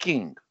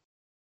thinking,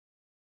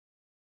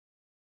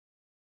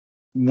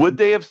 would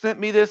they have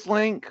sent me this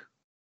link?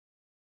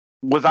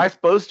 Was I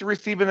supposed to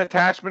receive an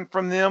attachment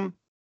from them?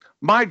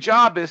 My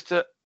job is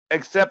to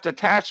accept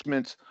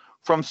attachments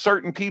from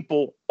certain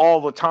people all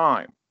the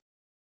time.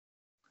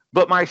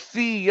 But my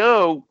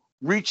CEO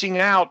reaching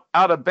out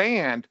of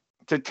band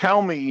to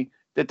tell me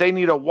that they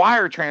need a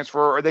wire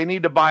transfer or they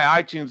need to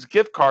buy iTunes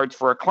gift cards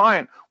for a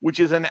client, which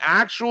is an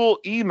actual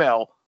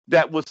email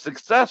that was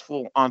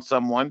successful on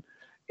someone,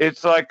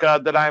 it's like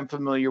that I'm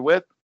familiar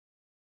with.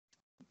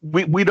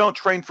 We don't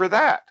train for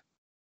that.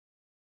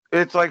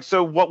 It's like,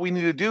 so what we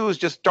need to do is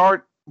just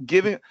start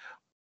giving.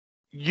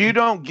 You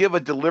don't give a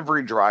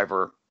delivery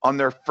driver on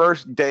their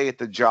first day at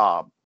the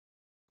job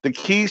the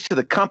keys to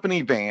the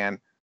company van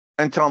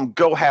and tell them,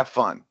 go have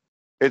fun.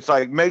 It's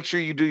like, make sure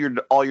you do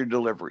all your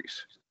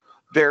deliveries.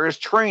 There is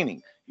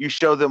training. You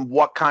show them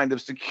what kind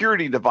of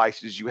security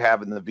devices you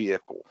have in the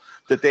vehicle,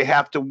 that they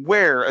have to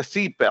wear a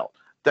seatbelt,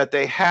 that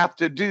they have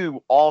to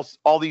do all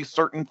these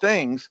certain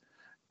things,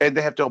 and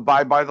they have to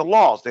abide by the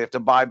laws. They have to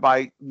abide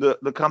by the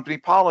company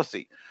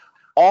policy.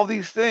 All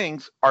these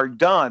things are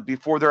done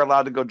before they're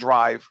allowed to go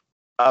drive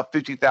a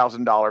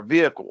 $50,000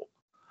 vehicle.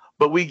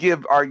 But we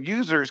give our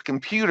users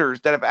computers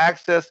that have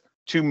access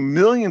to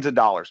millions of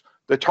dollars.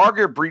 The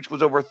Target breach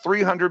was over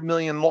 $300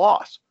 million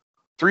lost.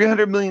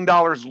 $300 million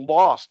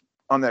lost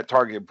on that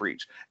Target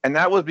breach. And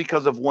that was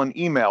because of one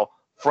email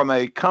from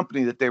a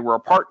company that they were a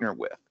partner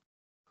with.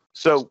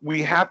 So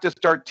we have to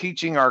start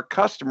teaching our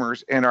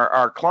customers and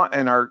our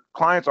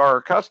clients are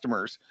our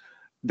customers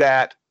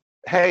that,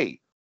 hey,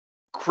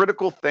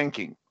 critical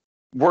thinking.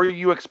 Were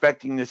you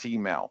expecting this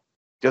email?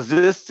 Does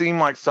this seem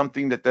like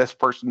something that this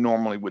person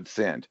normally would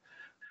send?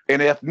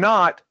 And if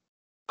not,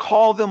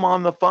 call them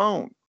on the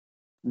phone.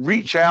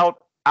 Reach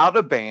out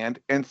of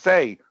band and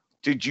say,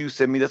 did you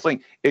send me this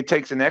link? It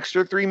takes an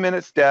extra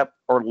 3-minute step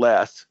or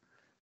less.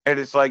 And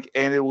it's like,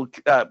 and it will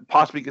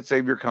possibly could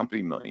save your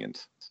company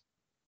millions.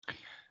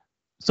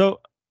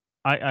 So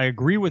I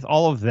agree with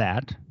all of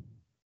that.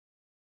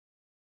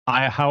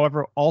 I,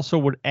 however, also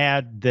would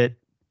add that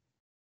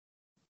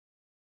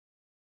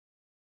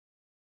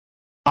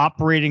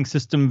operating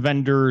system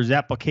vendors,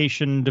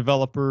 application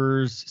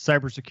developers,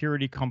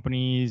 cybersecurity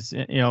companies,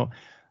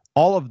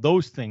 all of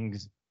those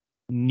things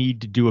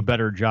need to do a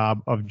better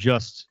job of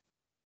just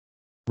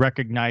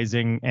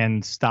recognizing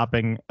and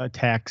stopping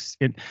attacks.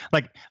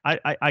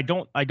 I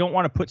don't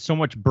want to put so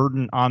much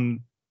burden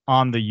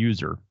on the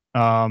user.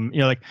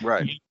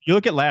 Right. You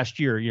look at last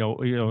year,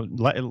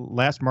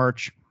 last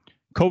March,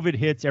 COVID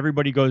hits,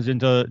 everybody goes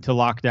into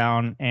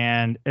lockdown,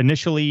 and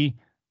initially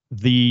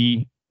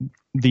the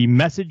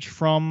message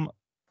from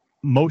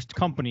most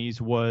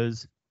companies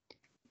was,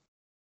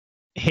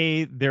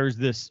 hey, there's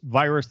this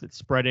virus that's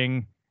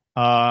spreading.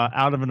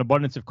 Out of an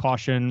abundance of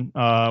caution,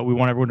 we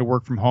want everyone to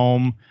work from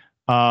home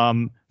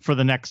for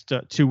the next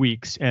 2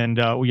 weeks, and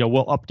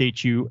we'll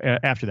update you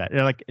after that.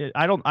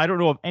 I don't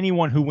know of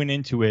anyone who went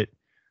into it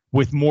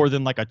with more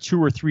than like a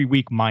 2 or 3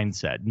 week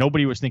mindset.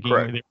 Nobody was thinking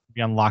they would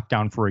be on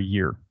lockdown for a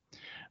year.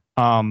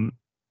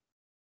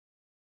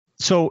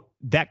 So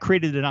that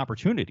created an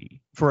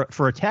opportunity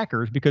for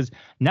attackers, because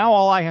now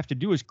all I have to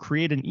do is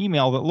create an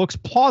email that looks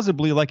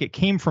plausibly like it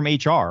came from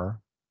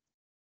HR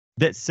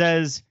that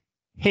says,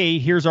 hey,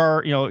 here's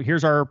our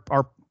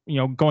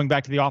going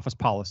back to the office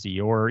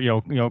policy, or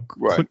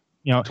right.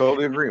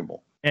 Totally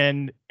agreeable.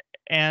 And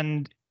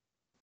in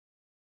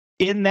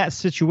that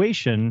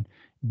situation,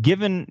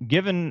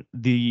 given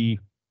the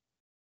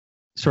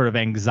sort of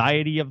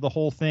anxiety of the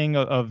whole thing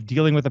of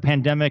dealing with a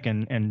pandemic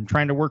and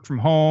trying to work from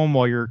home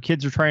while your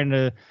kids are trying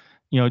to,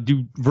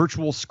 do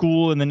virtual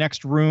school in the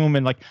next room,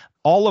 and like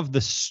all of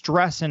the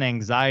stress and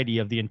anxiety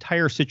of the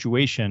entire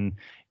situation,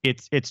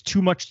 it's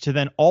too much to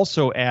then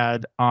also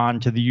add on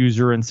to the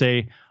user and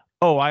say,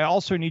 oh, I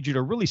also need you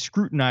to really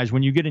scrutinize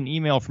when you get an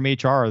email from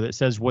HR that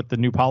says what the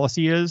new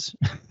policy is.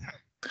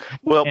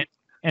 Well,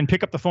 and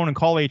pick up the phone and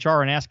call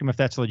HR and ask them if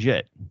that's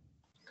legit.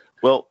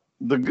 Well,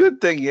 the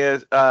good thing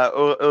is,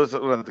 first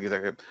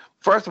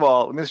of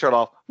all, let me start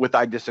off with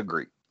I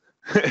disagree.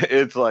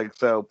 It's like,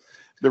 so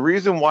the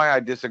reason why I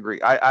disagree,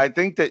 I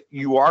think that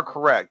you are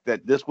correct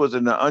that this was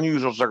an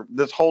unusual,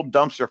 this whole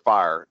dumpster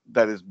fire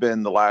that has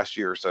been the last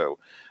year or so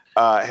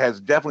has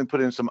definitely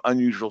put in some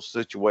unusual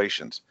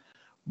situations.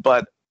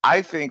 But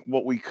I think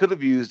what we could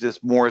have used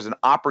this more as an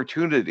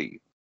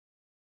opportunity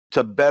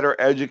to better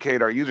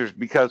educate our users,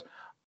 because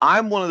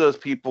I'm one of those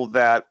people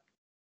that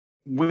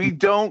we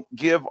don't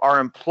give our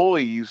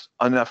employees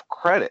enough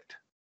credit.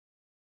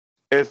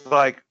 It's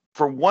like,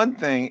 for one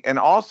thing, and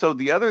also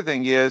the other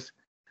thing is,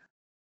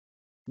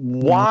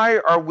 why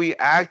are we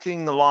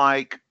acting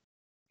like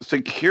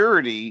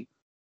security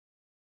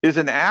is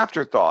an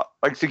afterthought?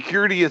 Like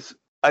security is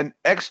an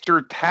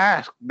extra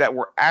task that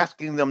we're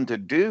asking them to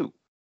do.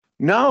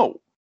 No.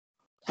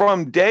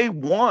 From day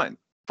one,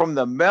 from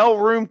the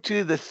mailroom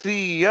to the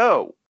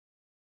CEO,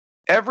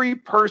 every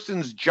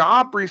person's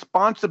job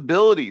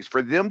responsibilities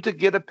for them to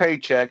get a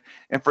paycheck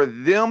and for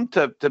them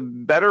to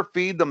better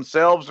feed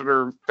themselves or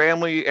their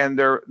family and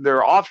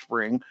their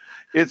offspring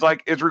is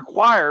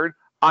required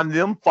on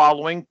them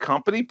following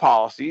company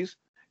policies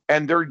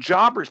and their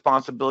job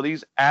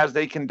responsibilities as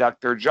they conduct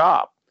their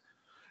job.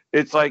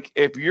 It's like,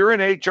 if you're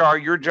in HR,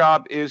 your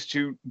job is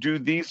to do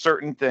these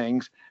certain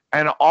things,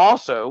 and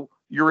also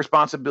your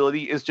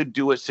responsibility is to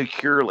do it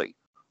securely.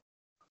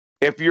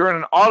 If you're in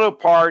an auto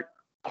part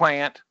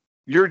plant,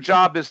 your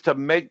job is to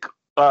make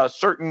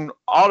certain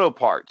auto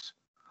parts.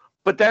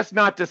 But that's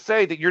not to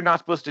say that you're not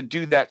supposed to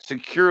do that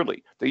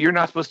securely, that you're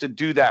not supposed to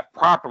do that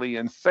properly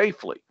and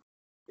safely.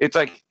 It's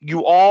like,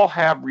 you all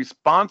have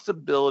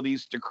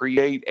responsibilities to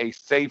create a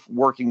safe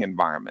working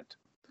environment.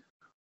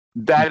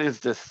 That is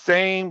the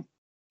same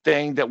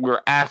thing that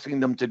we're asking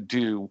them to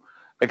do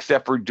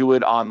except for do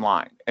it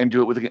online and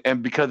do it with,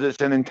 and because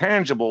it's an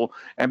intangible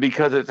and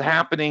because it's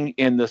happening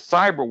in the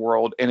cyber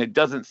world and it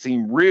doesn't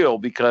seem real.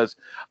 Because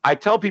I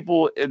tell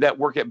people that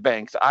work at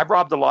banks, I've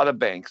robbed a lot of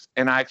banks,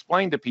 and I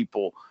explain to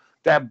people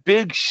that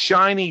big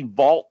shiny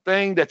vault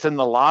thing that's in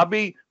the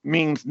lobby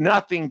means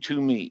nothing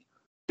to me.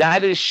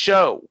 That is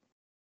show.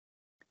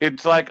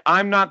 It's like,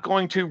 I'm not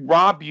going to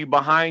rob you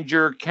behind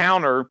your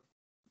counter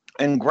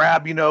and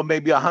grab,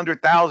 maybe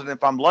 100,000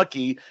 if I'm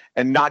lucky,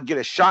 and not get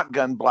a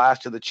shotgun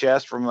blast to the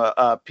chest from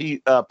a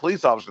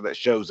police officer that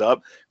shows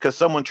up because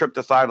someone tripped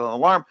a silent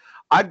alarm.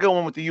 I go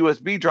in with the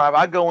USB drive.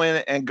 I go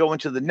in and go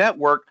into the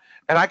network,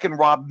 and I can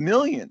rob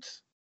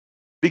millions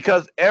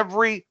because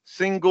every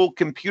single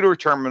computer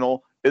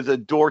terminal is a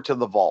door to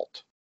the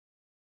vault.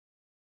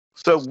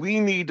 So we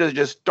need to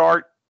just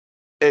start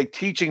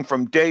teaching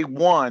from day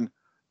one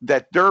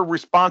that their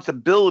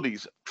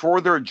responsibilities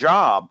for their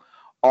job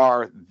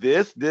are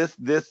this,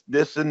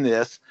 and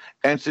this,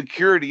 and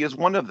security is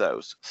one of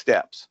those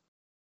steps.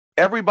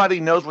 Everybody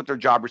knows what their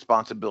job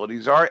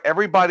responsibilities are.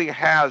 Everybody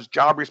has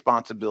job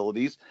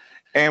responsibilities.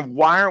 And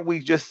why aren't we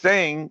just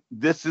saying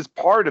this is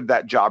part of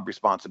that job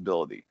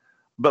responsibility?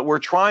 But we're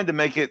trying to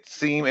make it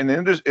seem, and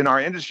in our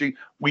industry,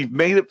 we've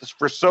made it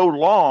for so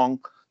long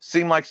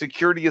seem like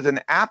security is an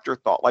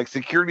afterthought, like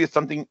security is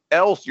something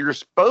else you're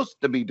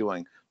supposed to be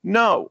doing.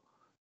 No,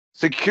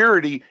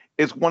 security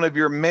is one of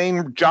your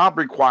main job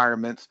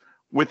requirements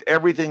with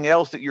everything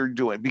else that you're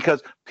doing,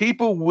 because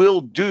people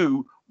will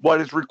do what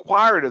is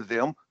required of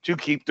them to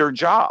keep their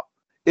job.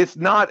 It's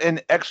not an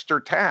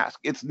extra task.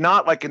 It's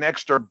not like an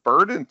extra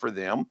burden for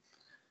them.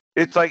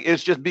 It's like,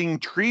 it's just being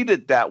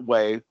treated that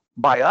way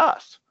by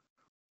us.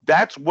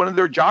 That's one of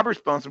their job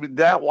responsibilities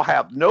that will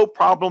have no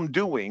problem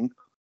doing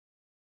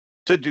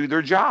to do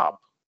their job.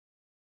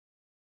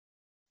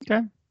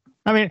 Okay.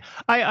 I mean,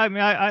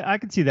 I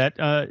can see that,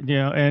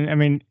 and I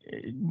mean,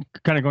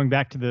 kind of going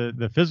back to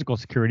the physical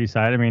security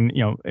side. I mean,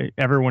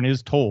 everyone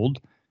is told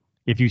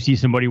if you see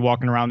somebody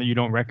walking around that you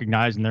don't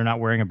recognize and they're not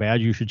wearing a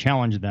badge, you should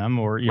challenge them,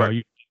 or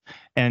right.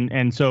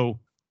 And so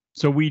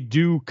we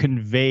do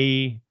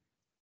convey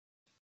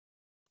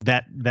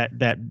that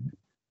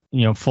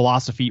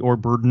philosophy or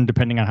burden,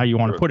 depending on how you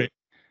want to put it,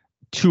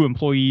 to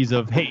employees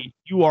of, hey,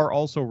 you are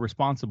also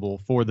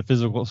responsible for the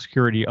physical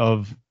security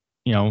of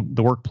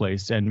the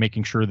workplace and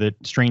making sure that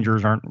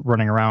strangers aren't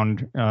running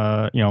around,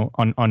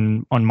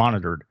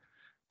 unmonitored.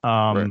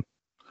 Right.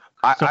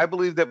 I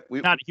believe that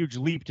not a huge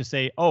leap to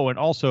say, oh, and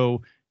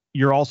also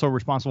you're also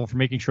responsible for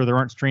making sure there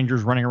aren't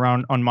strangers running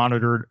around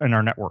unmonitored in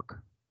our network.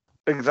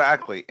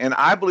 Exactly. And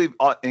I believe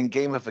in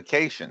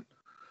gamification.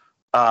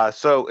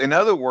 So in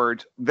other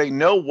words, they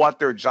know what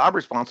their job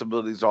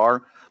responsibilities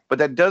are, but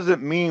that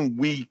doesn't mean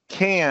we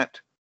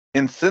can't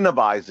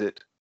incentivize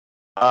it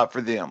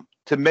for them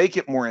to make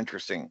it more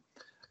interesting.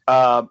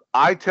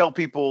 I tell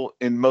people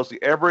in mostly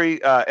every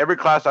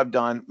class I've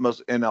done,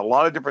 in a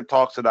lot of different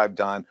talks that I've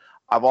done,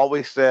 I've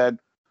always said,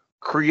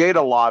 create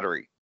a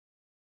lottery.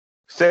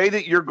 Say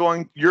that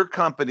your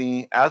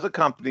company as a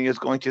company is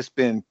going to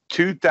spend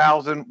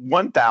 $2,000,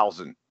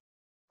 $1,000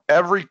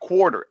 every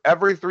quarter,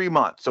 every 3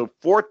 months, so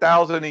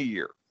 $4,000 a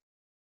year.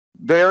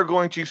 They're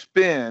going to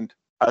spend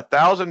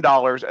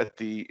 $1,000 at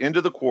the end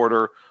of the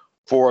quarter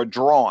for a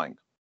drawing.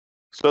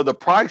 So the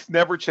price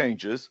never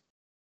changes.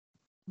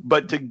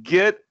 But to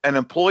get an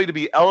employee to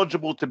be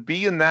eligible to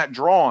be in that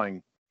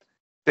drawing,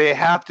 they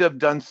have to have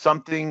done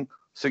something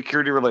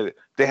security related.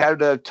 They had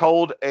to have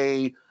told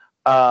if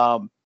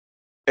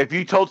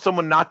you told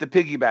someone not to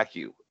piggyback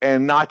you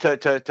and not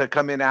to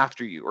come in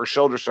after you or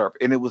shoulder surf,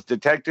 and it was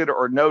detected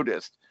or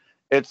noticed,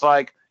 it's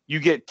like you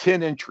get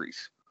 10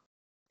 entries.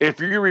 If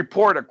you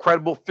report a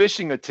credible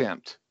phishing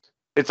attempt,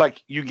 it's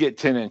like you get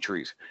 10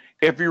 entries.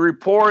 If you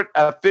report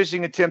a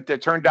phishing attempt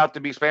that turned out to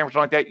be spam or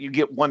something like that, you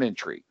get 1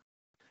 entry.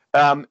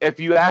 If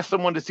you ask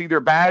someone to see their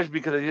badge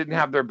because they didn't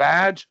have their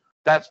badge,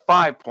 that's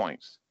 5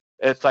 points.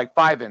 It's like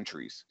 5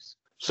 entries.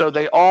 So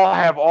they all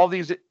have all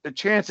these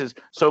chances.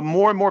 So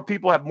more and more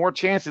people have more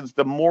chances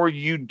the more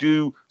you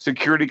do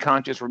security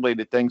conscious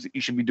related things that you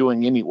should be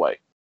doing anyway.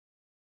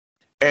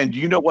 And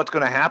you know what's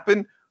going to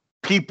happen?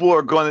 People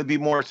are going to be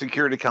more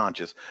security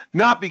conscious,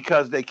 not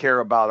because they care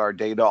about our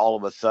data all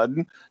of a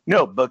sudden.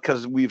 No,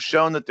 because we've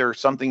shown that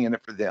there's something in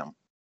it for them.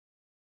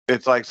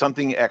 It's like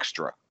something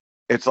extra.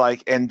 It's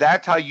like, and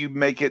that's how you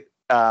make it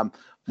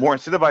more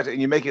incentivized, and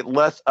you make it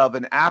less of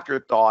an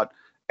afterthought,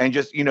 and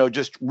just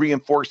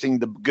reinforcing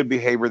the good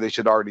behavior they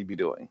should already be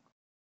doing.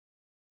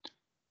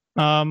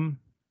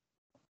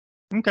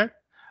 Okay.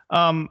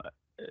 I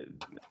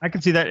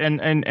can see that,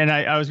 and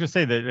I was going to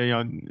say that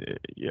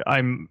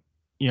I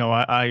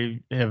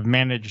have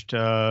managed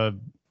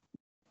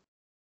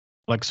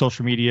like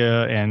social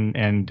media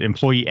and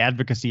employee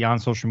advocacy on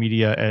social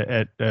media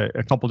at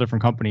a couple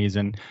different companies,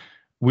 and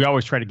we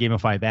always try to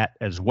gamify that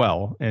as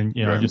well. And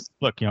just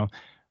look,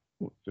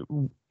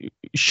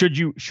 should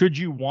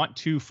you want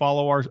to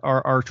follow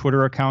our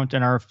Twitter account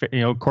and our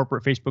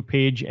corporate Facebook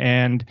page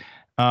and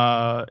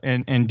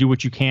do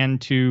what you can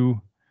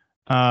to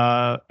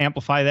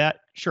amplify that?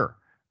 Sure.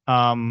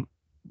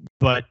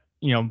 But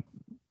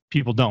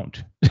people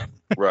don't.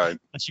 Right.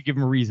 Unless you give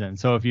them a reason.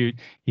 So if you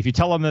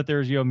tell them that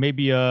there's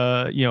maybe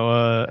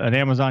an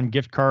Amazon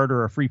gift card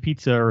or a free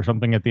pizza or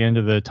something at the end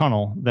of the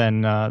tunnel,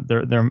 then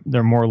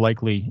they're more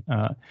likely.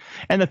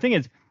 And the thing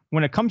is,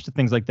 when it comes to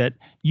things like that,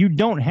 you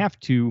don't have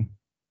to.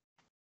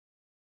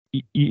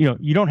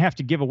 You don't have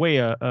to give away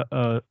a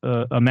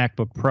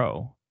MacBook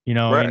Pro.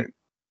 Right.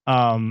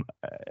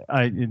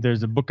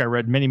 There's a book I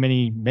read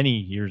many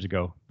years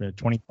ago,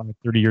 25,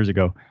 30 years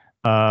ago.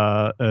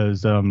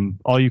 As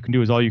All You Can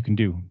Do Is All You Can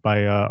Do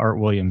by Art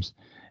Williams,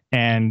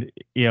 and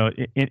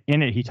in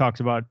it he talks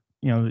about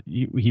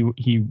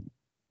he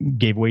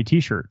gave away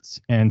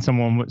T-shirts, and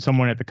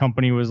someone at the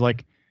company was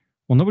like,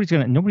 well, nobody's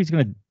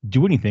gonna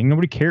do anything,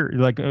 nobody cares,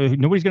 like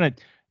nobody's gonna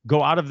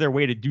go out of their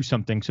way to do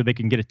something so they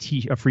can get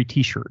a free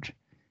T-shirt,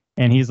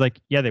 and he's like,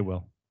 yeah, they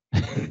will.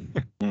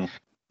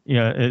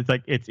 It's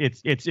like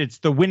it's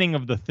the winning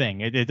of the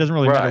thing. It doesn't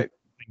really matter what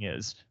the thing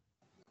is.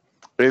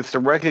 It's the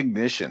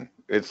recognition.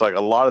 It's like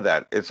a lot of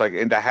that. It's like,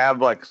 and to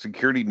have like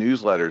security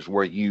newsletters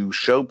where you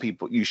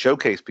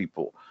showcase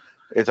people.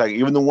 It's like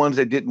even the ones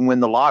that didn't win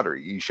the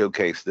lottery, you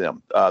showcase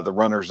them, the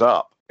runners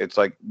up. It's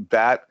like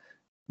that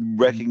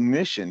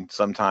recognition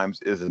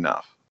sometimes is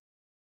enough.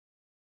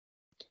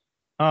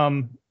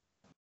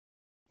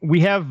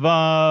 We have,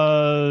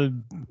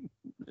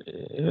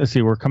 let's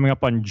see, we're coming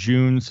up on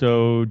June,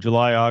 so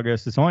July,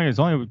 August. It's only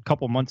a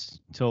couple months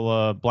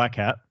till Black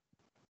Hat.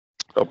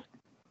 Oh.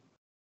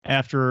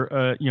 After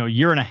a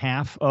year and a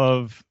half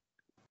of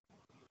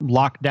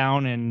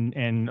lockdown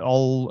and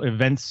all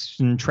events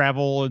and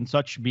travel and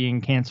such being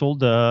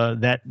canceled,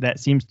 that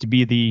seems to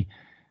be the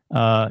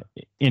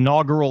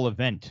inaugural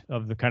event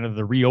of the kind of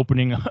the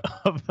reopening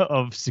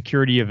of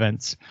security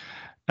events.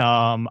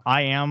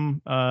 I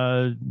am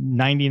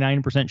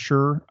 99%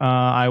 sure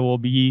I will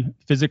be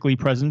physically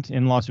present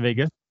in Las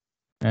Vegas,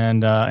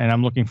 and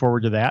I'm looking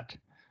forward to that.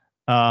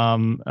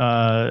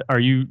 Are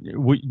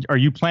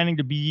you planning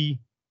to be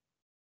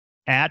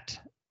at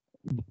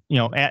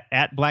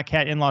Black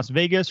Hat in Las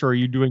Vegas, or are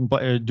you doing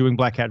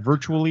Black Hat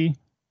virtually?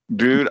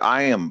 Dude,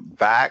 I am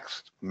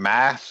vaxxed,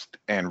 masked,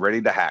 and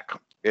ready to hack.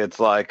 It's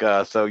like,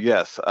 so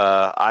yes,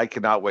 I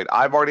cannot wait.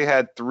 I've already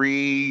had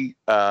 3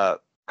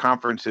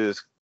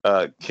 conferences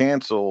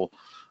cancel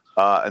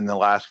in the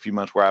last few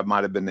months where I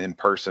might have been in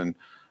person.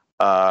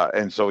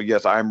 And so,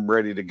 yes, I'm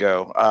ready to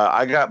go.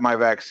 I got my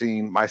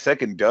vaccine. My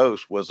second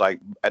dose was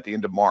like at the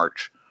end of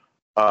March.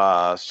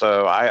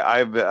 So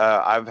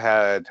I've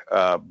had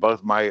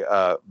both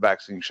my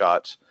vaccine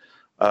shots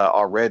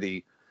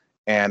already,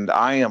 and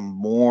I am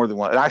more than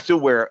one. And I still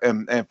wear,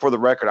 and for the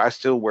record, I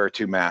still wear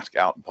 2 masks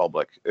out in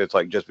public. It's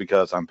like just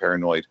because I'm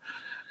paranoid,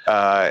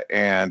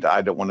 and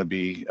I don't want to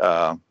be,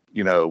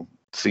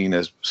 seen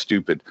as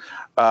stupid.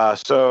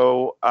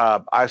 So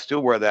I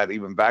still wear that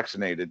even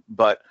vaccinated,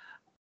 but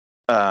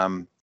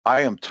I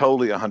am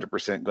totally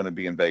 100% going to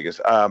be in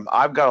Vegas.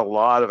 I've got a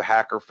lot of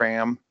hacker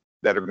fam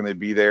that are going to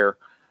be there.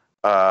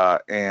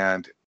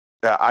 And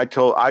I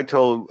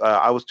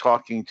was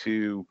talking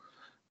to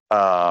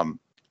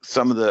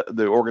some of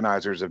the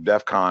organizers of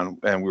DEF CON,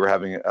 and we were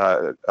having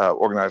a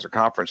organizer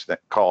conference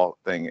call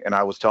thing. And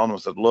I was telling them, I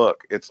said,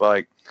 look, it's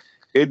like,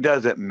 it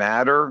doesn't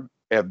matter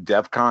if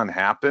DEF CON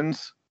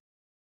happens.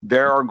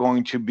 There are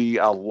going to be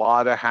a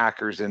lot of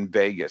hackers in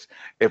Vegas.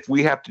 If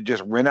we have to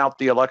just rent out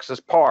the Alexis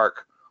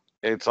Park,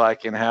 it's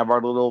like, and have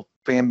our little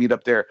fan meet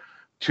up there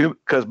too,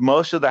 because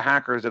most of the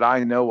hackers that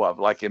I know of,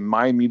 like in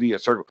my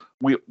immediate circle,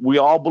 we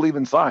all believe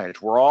in science.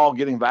 We're all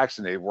getting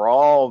vaccinated. We're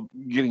all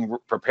getting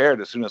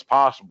prepared as soon as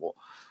possible.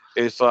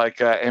 It's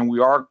like, and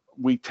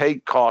we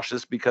take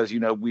cautious because,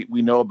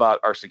 we know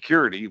about our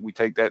security. We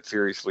take that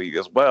seriously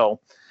as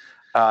well.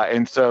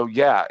 And so,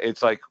 yeah,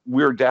 it's like,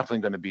 we're definitely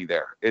going to be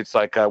there. It's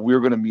like, we're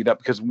going to meet up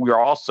because we're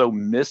also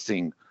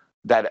missing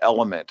that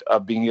element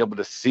of being able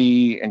to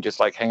see and just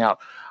like hang out.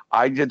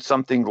 I did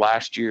something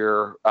last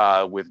year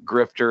with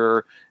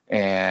Grifter,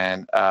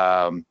 and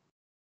I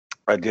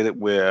did it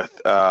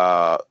with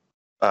Dark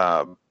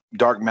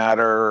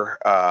Matter,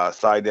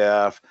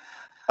 SciDef,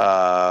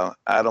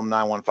 Adam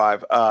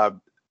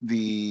 915,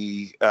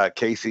 the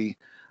Casey,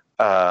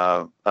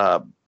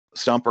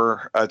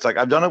 Stumper. It's like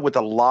I've done it with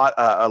a lot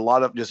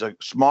of just a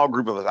small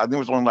group of us. I think it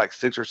was only like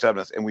 6 or 7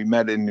 of us, and we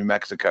met in New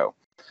Mexico.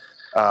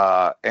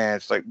 And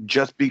it's like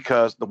just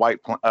because the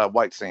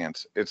White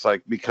Sands, it's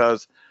like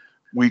because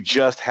we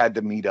just had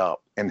to meet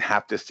up and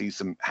have to see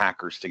some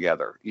hackers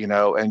together,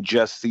 and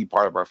just see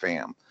part of our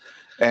fam.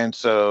 And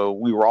so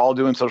we were all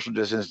doing social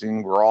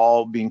distancing. We're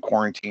all being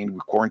quarantined. We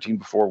quarantined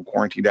before, we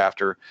quarantined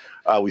after.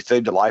 We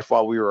saved a life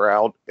while we were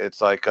out.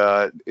 It's like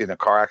in a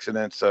car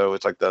accident. So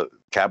it's like the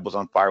cab was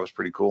on fire. It was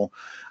pretty cool.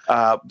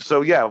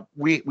 So yeah,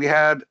 we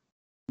had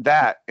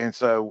that. And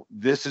so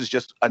this is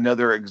just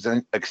another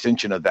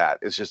extension of that.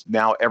 It's just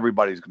now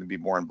everybody's going to be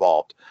more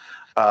involved.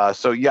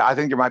 So yeah, I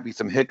think there might be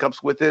some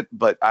hiccups with it,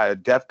 but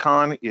DEF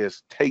CON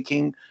is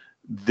taking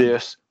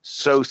this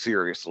so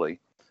seriously.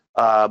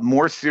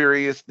 More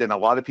serious than a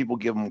lot of people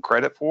give them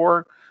credit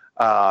for.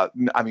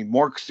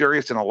 More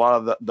serious than a lot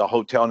of the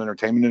hotel and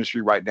entertainment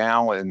industry right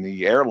now and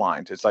the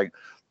airlines. It's like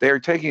they're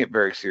taking it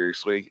very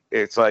seriously.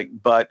 It's like,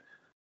 but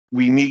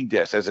we need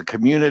this as a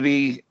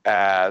community,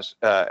 as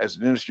an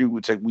industry.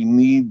 Would say we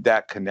need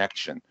that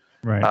connection.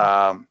 Right.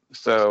 I'm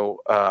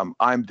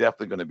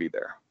definitely going to be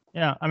there.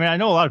 Yeah, I mean, I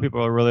know a lot of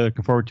people are really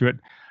looking forward to it.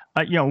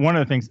 One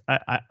of the things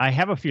I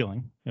have a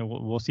feeling,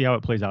 we'll see how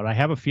it plays out. I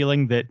have a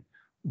feeling that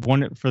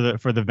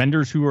for the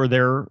vendors who are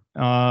there,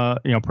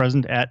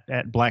 present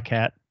at Black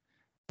Hat,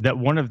 that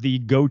one of the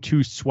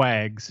go-to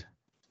swags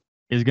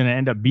is going to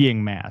end up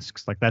being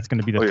masks. Like that's going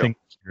to be the thing.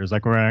 It's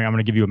like, I'm going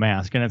to give you a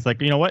mask, and it's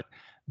like, you know what?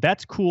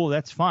 That's cool.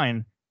 That's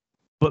fine,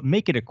 but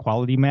make it a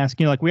quality mask.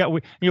 You know, like we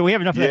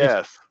have enough of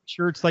that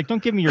shirts. Like,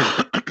 don't give me your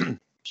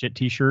shit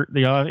T-shirt.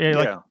 If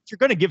you're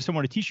going to give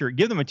someone a T-shirt,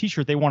 give them a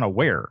T-shirt they want to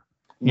wear.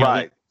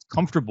 Right. It's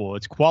comfortable.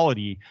 It's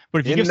quality. But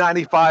if you give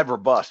N95 or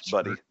bust,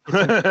 buddy.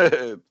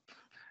 With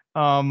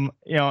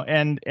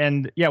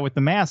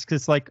the masks,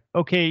 it's like,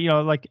 okay,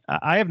 like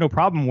I have no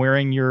problem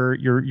wearing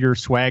your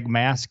swag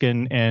mask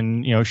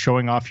and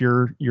showing off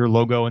your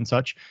logo and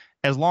such,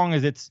 as long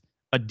as it's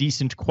a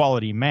decent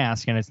quality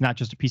mask and it's not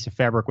just a piece of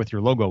fabric with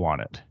your logo on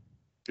it.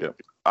 Yeah.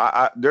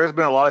 There's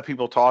been a lot of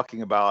people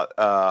talking about,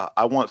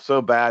 I want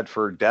so bad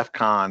for DEF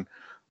CON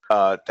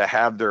to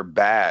have their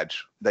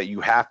badge that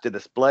you have to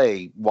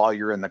display while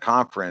you're in the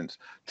conference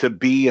to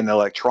be an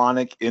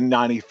electronic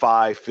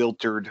N95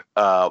 filtered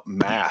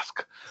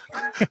mask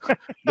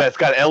that's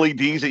got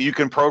LEDs that you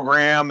can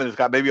program, and it's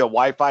got maybe a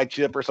Wi-Fi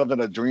chip or something,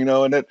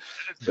 Adreno in it.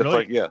 It's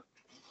like,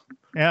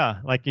 yeah,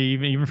 like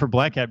even for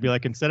Black Hat, be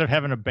like, instead of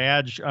having a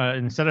badge,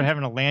 instead of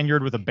having a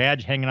lanyard with a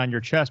badge hanging on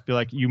your chest, be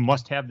like, you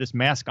must have this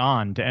mask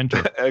on to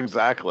enter.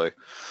 Exactly.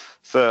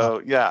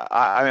 So yeah,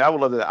 I would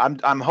love that.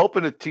 I'm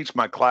hoping to teach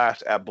my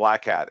class at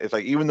Black Hat. It's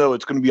like, even though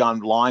it's going to be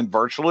online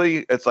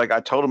virtually, it's like I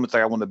told them, it's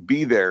like I want to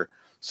be there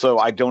so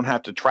I don't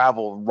have to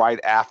travel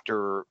right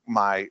after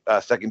my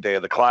second day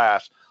of the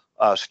class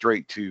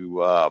straight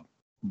to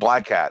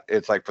Black Hat.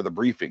 It's like for the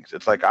briefings.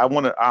 It's like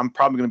I'm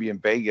probably going to be in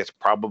Vegas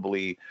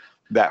probably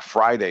that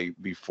Friday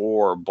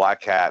before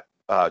Black Hat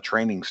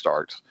training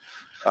starts.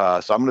 So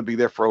I'm going to be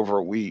there for over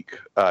a week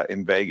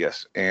in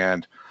Vegas,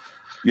 and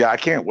yeah, I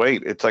can't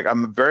wait. It's like,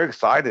 I'm very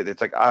excited.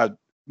 It's like,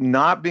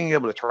 not being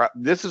able to try.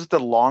 This is the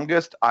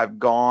longest I've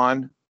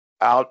gone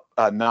out,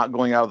 not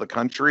going out of the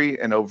country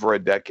in over a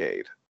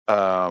decade.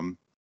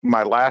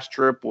 My last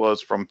trip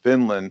was from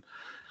Finland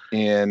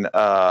in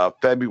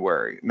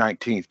February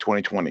 19th,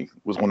 2020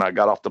 was when I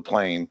got off the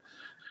plane,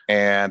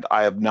 and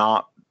I have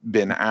not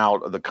been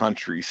out of the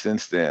country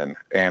since then.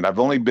 And I've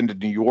only been to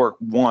New York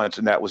once,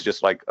 and that was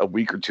just like a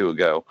week or two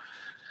ago.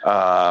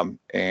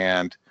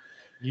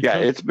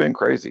 It's been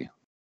crazy.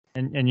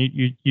 And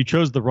you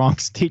chose the wrong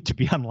state to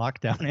be on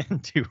lockdown in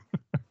too.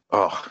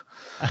 Oh,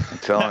 I'm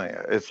telling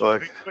you, it's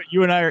like, but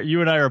you and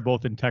I are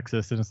both in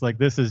Texas, and it's like,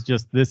 this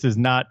is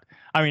not.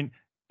 I mean,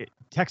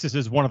 Texas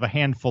is one of a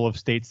handful of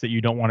states that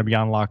you don't want to be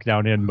on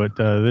lockdown in, but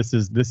this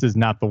is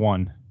not the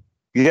one.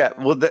 Yeah,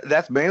 well,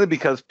 that's mainly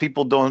because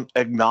people don't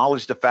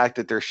acknowledge the fact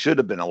that there should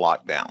have been a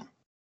lockdown.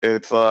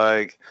 It's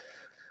like,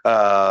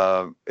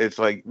 it's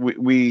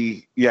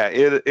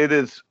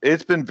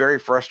been very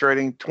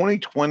frustrating.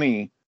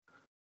 2020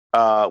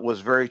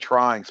 was very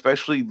trying,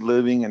 especially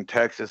living in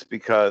Texas,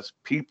 because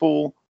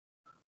a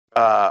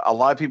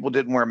lot of people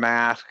didn't wear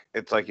masks.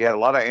 It's like you had a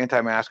lot of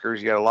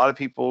anti-maskers. You had a lot of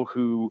people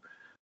who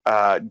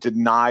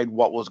denied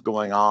what was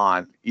going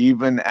on,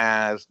 even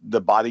as the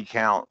body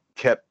count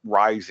kept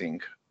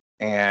rising.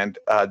 And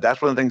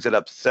that's one of the things that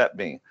upset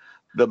me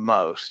the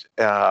most.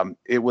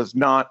 It was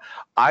not,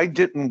 I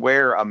didn't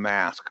wear a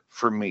mask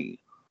for me.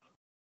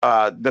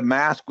 The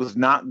mask was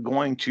not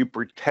going to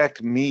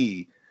protect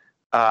me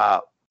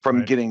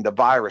from getting the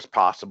virus,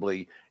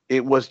 possibly.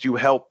 It was to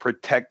help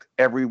protect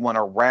everyone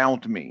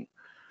around me.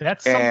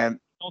 That's something I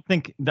don't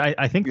think.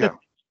 I think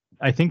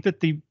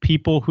that the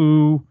people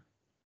who,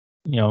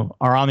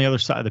 are on the other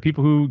side, the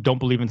people who don't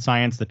believe in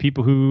science, the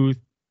people who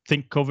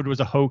think COVID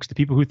was a hoax, the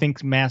people who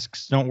think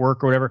masks don't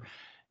work or whatever,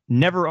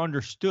 never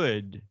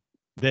understood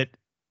that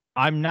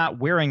I'm not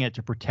wearing it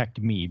to protect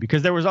me,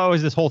 because there was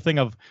always this whole thing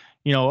of,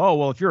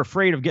 if you're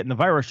afraid of getting the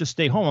virus, just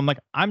stay home. I'm like,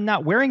 I'm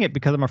not wearing it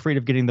because I'm afraid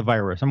of getting the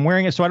virus. I'm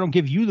wearing it so I don't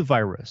give you the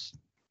virus.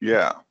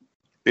 Yeah.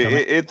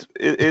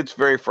 It's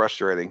very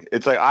frustrating.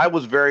 It's like, I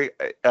was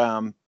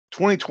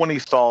 2020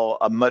 saw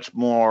a much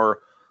more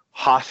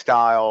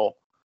hostile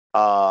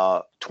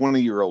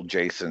 20-year-old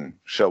Jason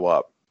show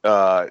up.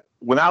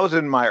 When I was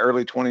in my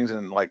early 20s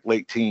and like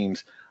late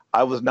teens,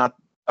 I was not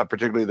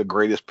particularly the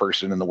greatest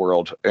person in the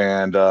world.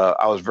 And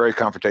I was very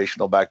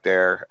confrontational back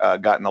there,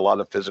 got in a lot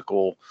of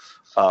physical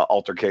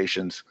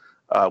altercations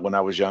when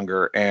I was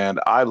younger. And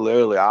I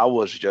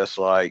was just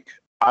like,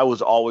 I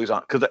was always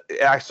on, because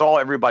I saw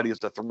everybody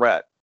as a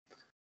threat.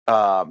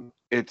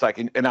 It's like,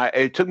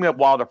 it took me a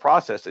while to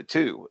process it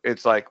too.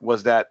 It's like,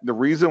 was that the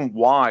reason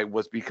why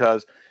was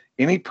because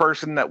any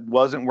person that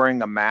wasn't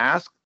wearing a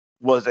mask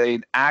was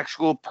an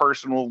actual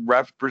personal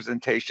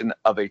representation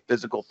of a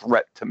physical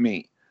threat to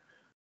me.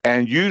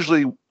 And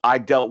usually I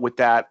dealt with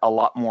that a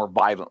lot more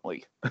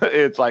violently.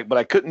 It's like, but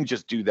I couldn't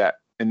just do that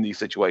in these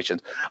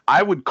situations.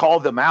 I would call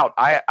them out.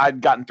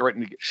 I'd gotten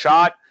threatened to get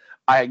shot.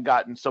 I had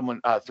gotten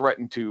someone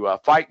threatened to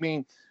fight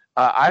me.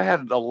 I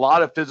had a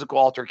lot of physical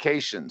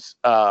altercations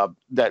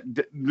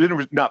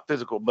not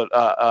physical,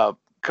 but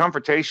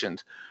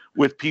confrontations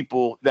with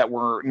people that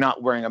were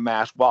not wearing a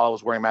mask while I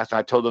was wearing a mask. And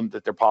I told them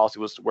that their policy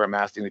was to wear a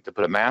mask, they need to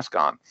put a mask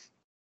on.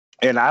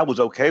 And I was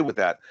okay with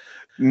that.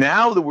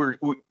 Now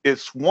that it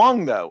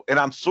swung though, and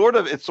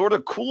it's sort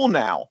of cool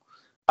now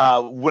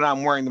when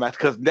I'm wearing the mask,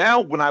 because now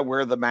when I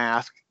wear the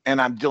mask and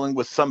I'm dealing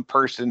with some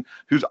person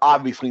who's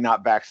obviously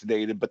not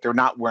vaccinated, but they're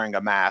not wearing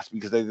a mask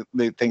because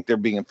they think they're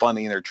being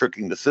funny and they're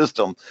tricking the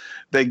system,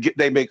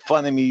 they make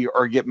fun of me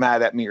or get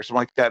mad at me or something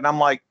like that. And I'm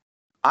like,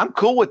 I'm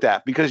cool with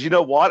that, because you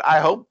know what? I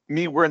hope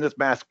me wearing this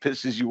mask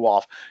pisses you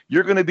off.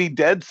 You're going to be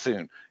dead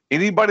soon.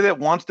 Anybody that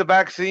wants the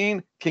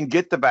vaccine can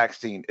get the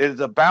vaccine. It is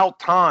about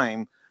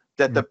time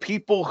that the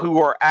people who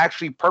are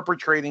actually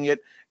perpetrating it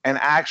and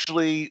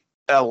actually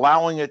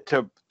allowing it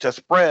to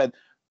spread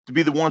to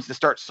be the ones that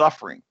start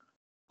suffering.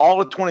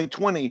 All of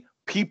 2020,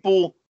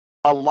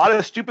 a lot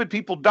of stupid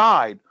people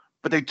died,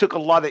 but they took a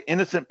lot of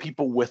innocent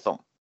people with them.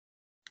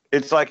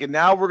 It's like, and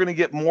now we're going to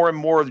get more and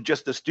more of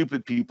just the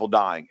stupid people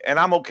dying, and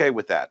I'm okay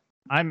with that.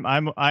 I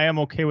am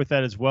okay with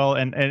that as well.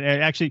 And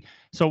actually,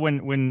 so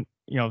when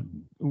a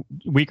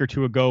week or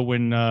two ago,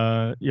 when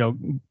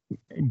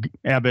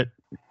Abbott,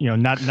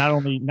 not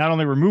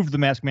only removed the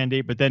mask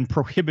mandate, but then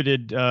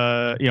prohibited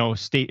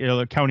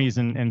state counties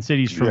and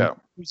cities from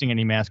using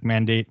any mask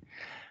mandate.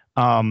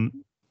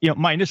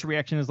 My initial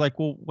reaction is like,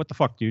 well, what the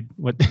fuck, dude?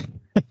 What?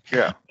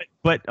 Yeah.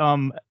 But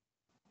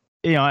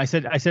I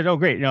said, oh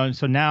great.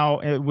 So now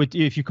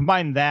if you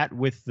combine that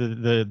with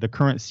the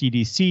current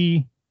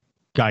CDC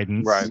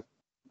guidance, right?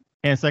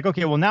 And it's like,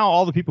 okay, well now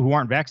all the people who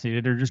aren't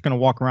vaccinated are just going to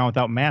walk around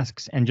without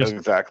masks and just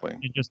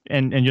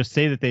and just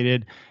say that they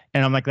did.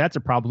 And I'm like, that's a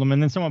problem.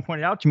 And then someone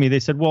pointed out to me, they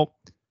said, well,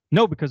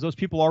 no, because those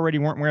people already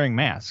weren't wearing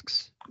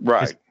masks.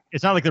 Right.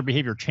 It's not like their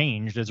behavior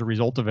changed as a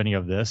result of any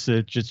of this.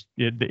 It just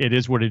it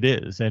is what it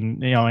is.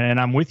 And and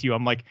I'm with you.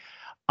 I'm like,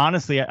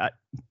 honestly,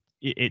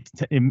 if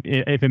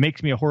it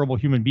makes me a horrible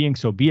human being,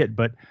 so be it.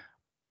 But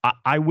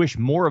I wish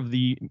more of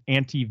the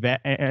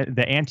anti-vax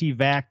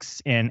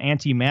and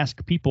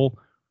anti-mask people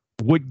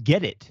would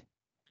get it.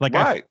 Like,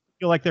 right. I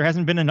feel like there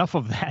hasn't been enough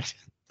of that.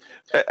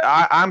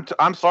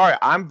 I'm sorry.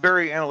 I'm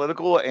very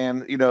analytical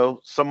and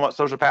somewhat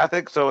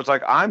sociopathic. So it's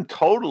like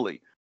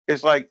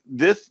it's like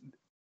this.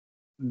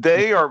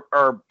 They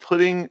are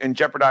putting and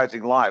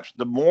jeopardizing lives.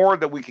 The more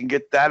that we can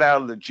get that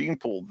out of the gene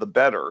pool, the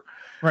better.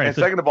 Right. And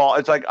second of all,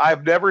 it's like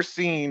I've never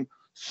seen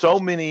so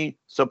many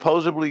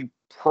supposedly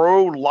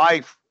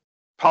pro-life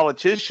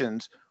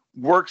politicians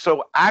work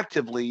so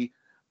actively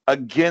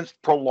against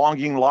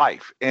prolonging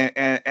life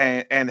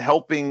and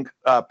helping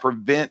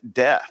prevent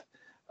death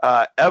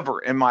ever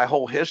in my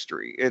whole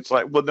history. It's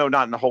like, well, no,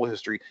 not in the whole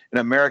history, in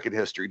American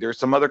history. There's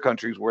some other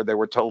countries where they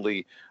were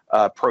totally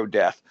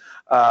pro-death.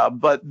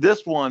 But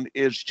this one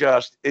is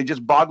it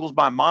just boggles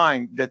my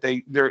mind that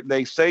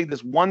they say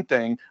this one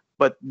thing,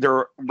 but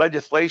their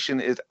legislation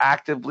is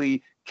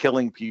actively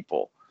killing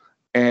people.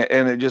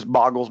 And it just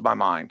boggles my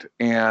mind.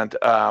 And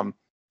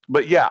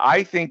but yeah,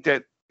 I think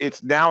that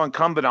it's now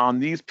incumbent on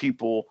these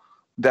people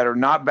that are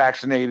not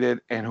vaccinated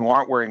and who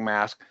aren't wearing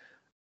masks,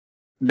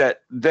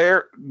 that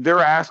they're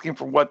asking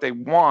for what they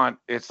want.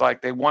 It's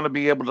like they want to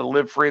be able to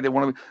live free. They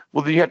want to.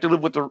 Well, you have to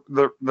live with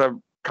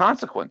the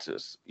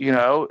consequences.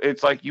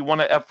 It's like, you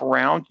want to F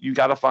around, you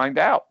got to find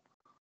out.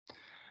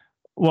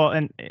 Well,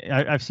 and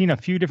I've seen a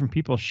few different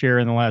people share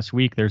in the last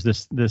week. There's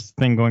this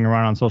thing going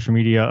around on social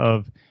media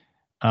of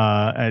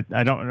I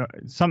don't know,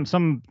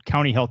 some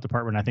county health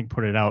department, I think,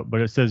 put it out,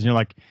 but it says,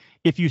 like,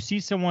 if you see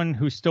someone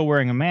who's still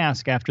wearing a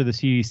mask after the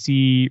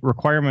CDC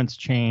requirements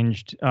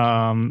changed,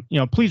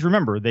 please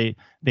remember they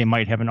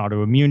might have an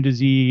autoimmune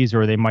disease,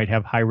 or they might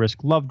have high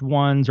risk loved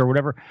ones or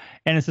whatever.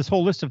 And it's this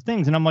whole list of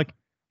things. And I'm like,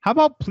 how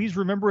about please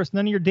remember it's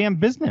none of your damn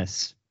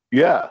business?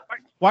 Yeah.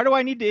 Why do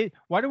we need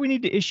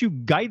to issue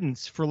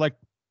guidance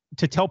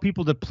to tell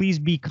people to please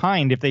be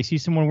kind if they see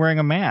someone wearing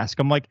a mask?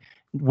 I'm like,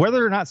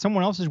 whether or not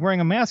someone else is wearing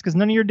a mask is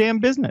none of your damn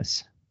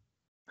business.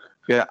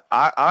 Yeah,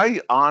 I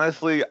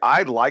honestly,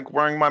 I like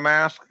wearing my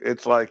mask.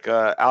 It's like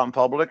out in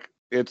public.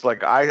 It's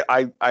like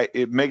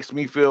it makes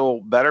me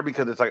feel better,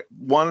 because it's like,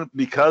 one,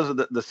 because of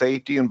the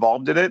safety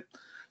involved in it.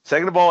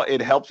 Second of all,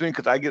 it helps me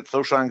because I get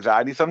social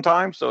anxiety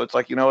sometimes. So it's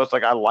like, it's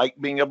like I like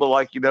being able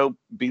to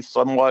be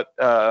somewhat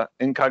not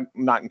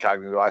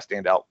incognito. I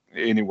stand out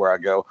anywhere I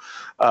go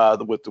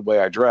with the way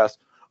I dress.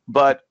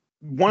 But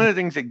one of the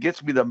things that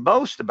gets me the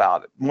most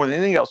about it, more than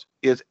anything else,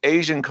 is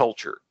Asian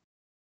culture.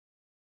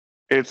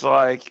 It's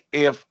like,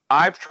 if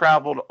I've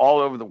traveled all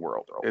over the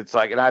world, it's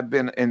like, and I've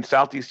been in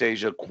Southeast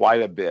Asia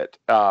quite a bit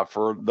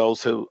for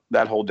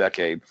that whole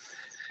decade.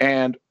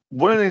 And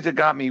one of the things that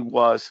got me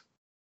was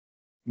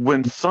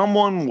when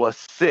someone was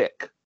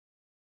sick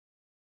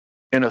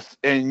and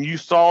you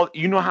saw,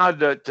 how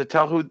to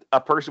tell who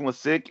a person was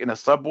sick in a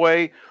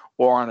subway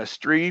or on a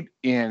street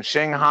in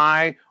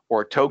Shanghai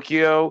or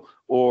Tokyo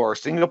or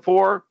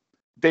Singapore,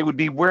 they would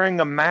be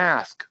wearing a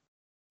mask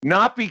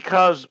not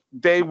because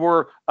they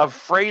were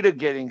afraid of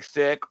getting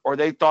sick or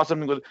they thought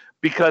something was,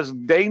 because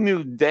they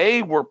knew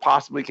they were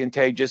possibly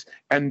contagious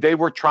and they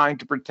were trying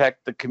to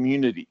protect the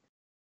community.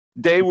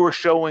 They were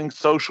showing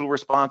social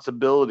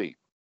responsibility.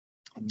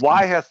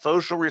 Why has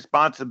social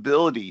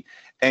responsibility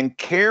and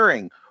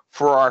caring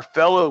for our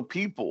fellow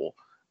people,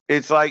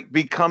 it's like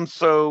become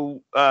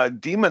so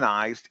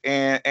demonized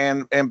and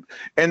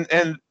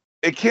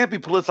it can't be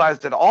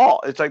politicized at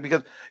all. It's like,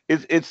 because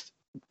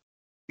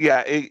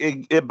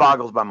it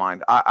boggles my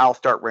mind. I'll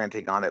start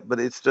ranting on it, but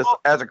it's just,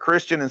 as a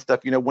Christian and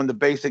stuff, when the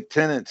basic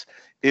tenets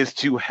is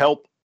to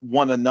help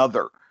one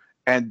another.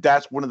 And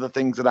that's one of the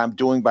things that I'm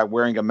doing by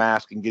wearing a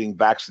mask and getting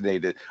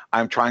vaccinated.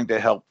 I'm trying to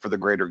help for the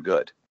greater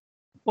good.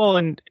 Well,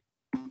 and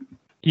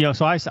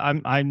so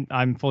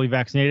I'm fully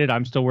vaccinated.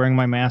 I'm still wearing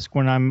my mask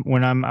when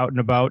I'm out and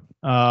about.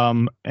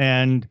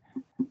 And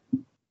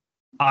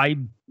I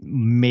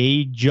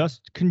may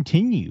just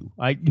continue.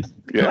 I'm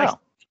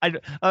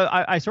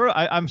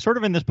sort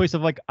of in this place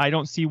of like, I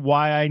don't see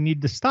why I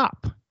need to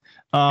stop.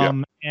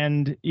 And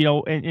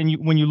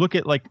when you look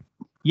at like,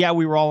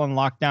 we were all in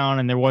lockdown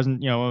and there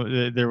wasn't,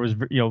 there was,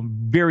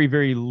 very,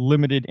 very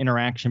limited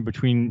interaction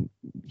between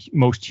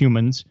most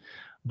humans,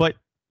 but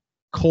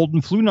cold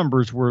and flu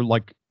numbers were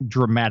like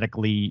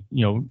dramatically,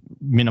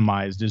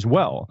 minimized as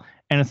well.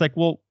 And it's like,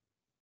 well,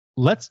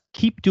 let's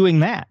keep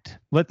doing that.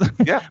 There's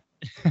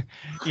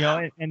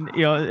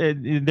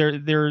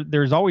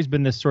always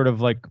been this sort of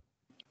like,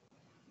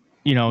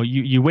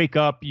 you wake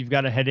up, you've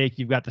got a headache,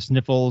 you've got the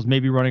sniffles,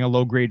 maybe running a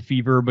low grade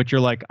fever, but you're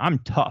like, I'm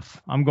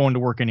tough. I'm going to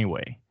work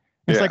anyway.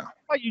 It's like, how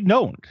about you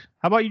don't?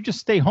 How about you just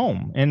stay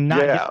home and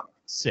not get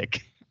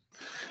sick?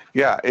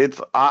 Yeah,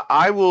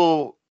 I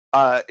will.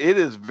 It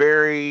is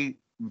very,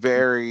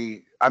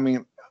 very,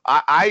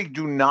 I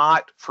do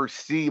not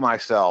foresee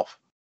myself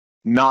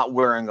not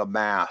wearing a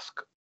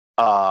mask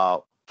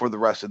for the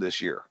rest of this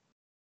year.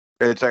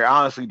 It's like, I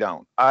honestly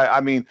don't.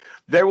 I mean,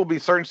 there will be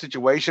certain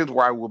situations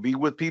where I will be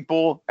with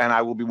people and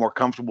I will be more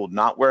comfortable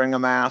not wearing a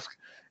mask.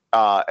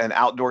 And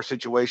outdoor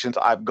situations,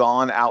 I've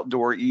gone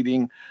outdoor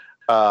eating.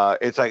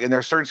 It's like, and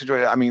there's certain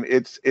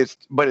situations,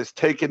 but it's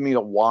taken me a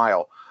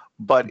while.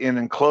 But in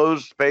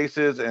enclosed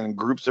spaces and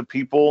groups of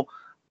people,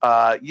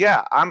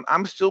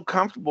 I'm still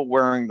comfortable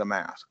wearing the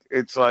mask.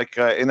 It's like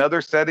in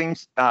other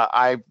settings,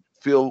 I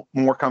feel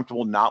more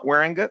comfortable not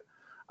wearing it.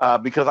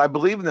 Because I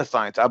believe in the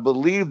science. I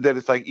believe that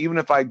it's like, even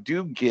if I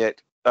do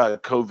get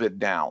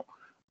COVID now,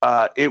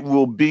 it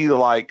will be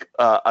like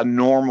a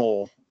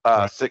normal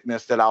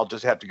sickness that I'll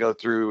just have to go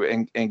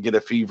through and get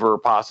a fever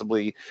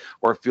possibly,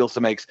 or feel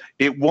some aches.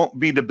 It won't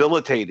be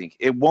debilitating.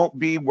 It won't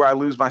be where I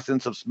lose my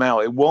sense of smell.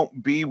 It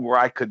won't be where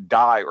I could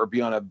die or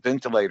be on a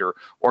ventilator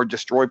or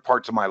destroy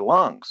parts of my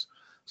lungs.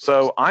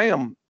 So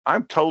I'm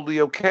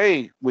totally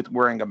okay with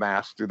wearing a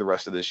mask through the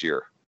rest of this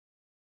year.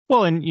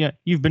 Well, and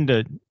you've been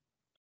to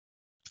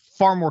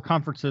far more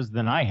conferences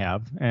than I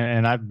have,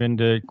 and I've been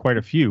to quite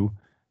a few.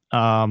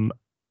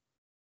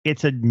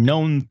 It's a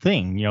known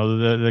thing,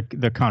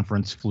 the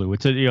conference flu.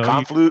 It's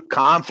a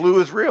con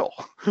flu is real,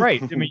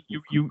 right? I mean,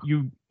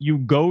 you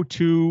go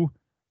to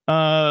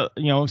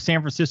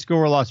San Francisco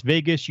or Las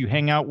Vegas, you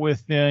hang out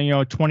with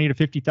 20 to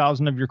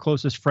 50,000 of your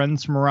closest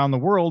friends from around the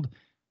world.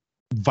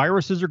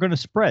 Viruses are going to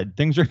spread.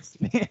 Things are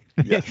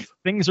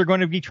things are going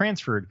to be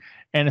transferred,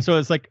 and so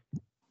it's like,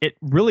 it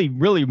really,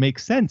 really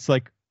makes sense.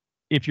 Like,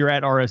 if you're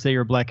at RSA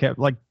or Black Hat,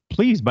 like,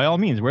 please, by all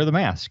means, wear the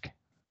mask.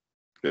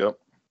 Yep.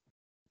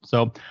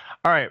 So,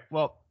 all right.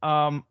 Well,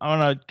 I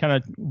want to kind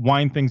of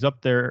wind things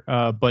up there,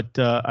 but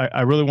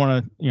I really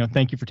want to,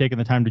 thank you for taking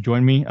the time to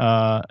join me.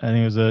 I think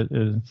it was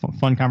a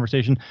fun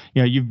conversation.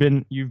 You've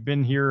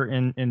been here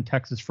in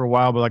Texas for a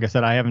while, but like I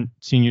said, I haven't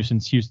seen you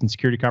since Houston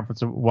Security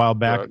Conference a while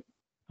back.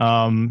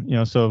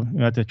 Right. So you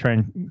have to try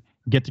and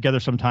get together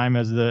sometime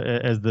as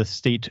the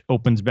state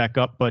opens back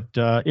up. But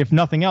if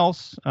nothing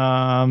else,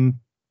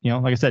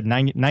 like I said,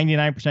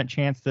 99%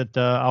 chance that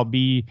I'll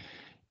be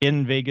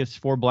in Vegas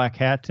for Black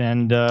Hat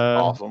and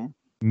awesome.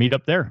 Meet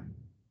up there.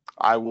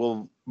 I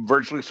will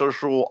virtually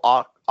social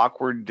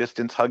awkward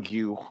distance hug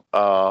you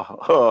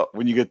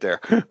when you get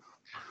there.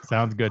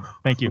 Sounds good.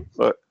 Thank you.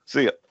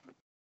 See ya.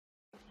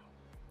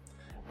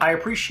 I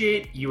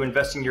appreciate you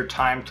investing your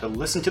time to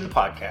listen to the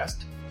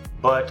podcast,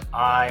 but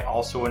I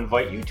also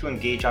invite you to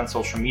engage on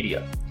social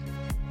media.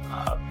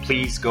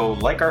 Please go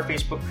like our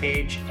Facebook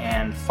page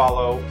and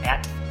follow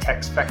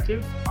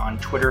 @Techspective on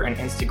Twitter and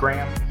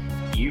Instagram.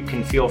 You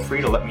can feel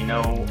free to let me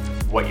know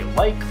what you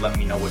like, let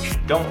me know what you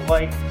don't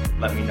like,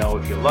 let me know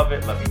if you love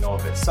it, let me know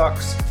if it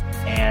sucks,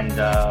 and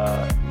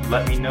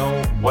let me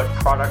know what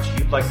products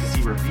you'd like to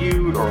see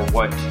reviewed or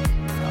what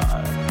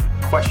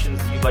questions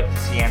you'd like to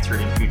see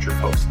answered in future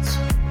posts.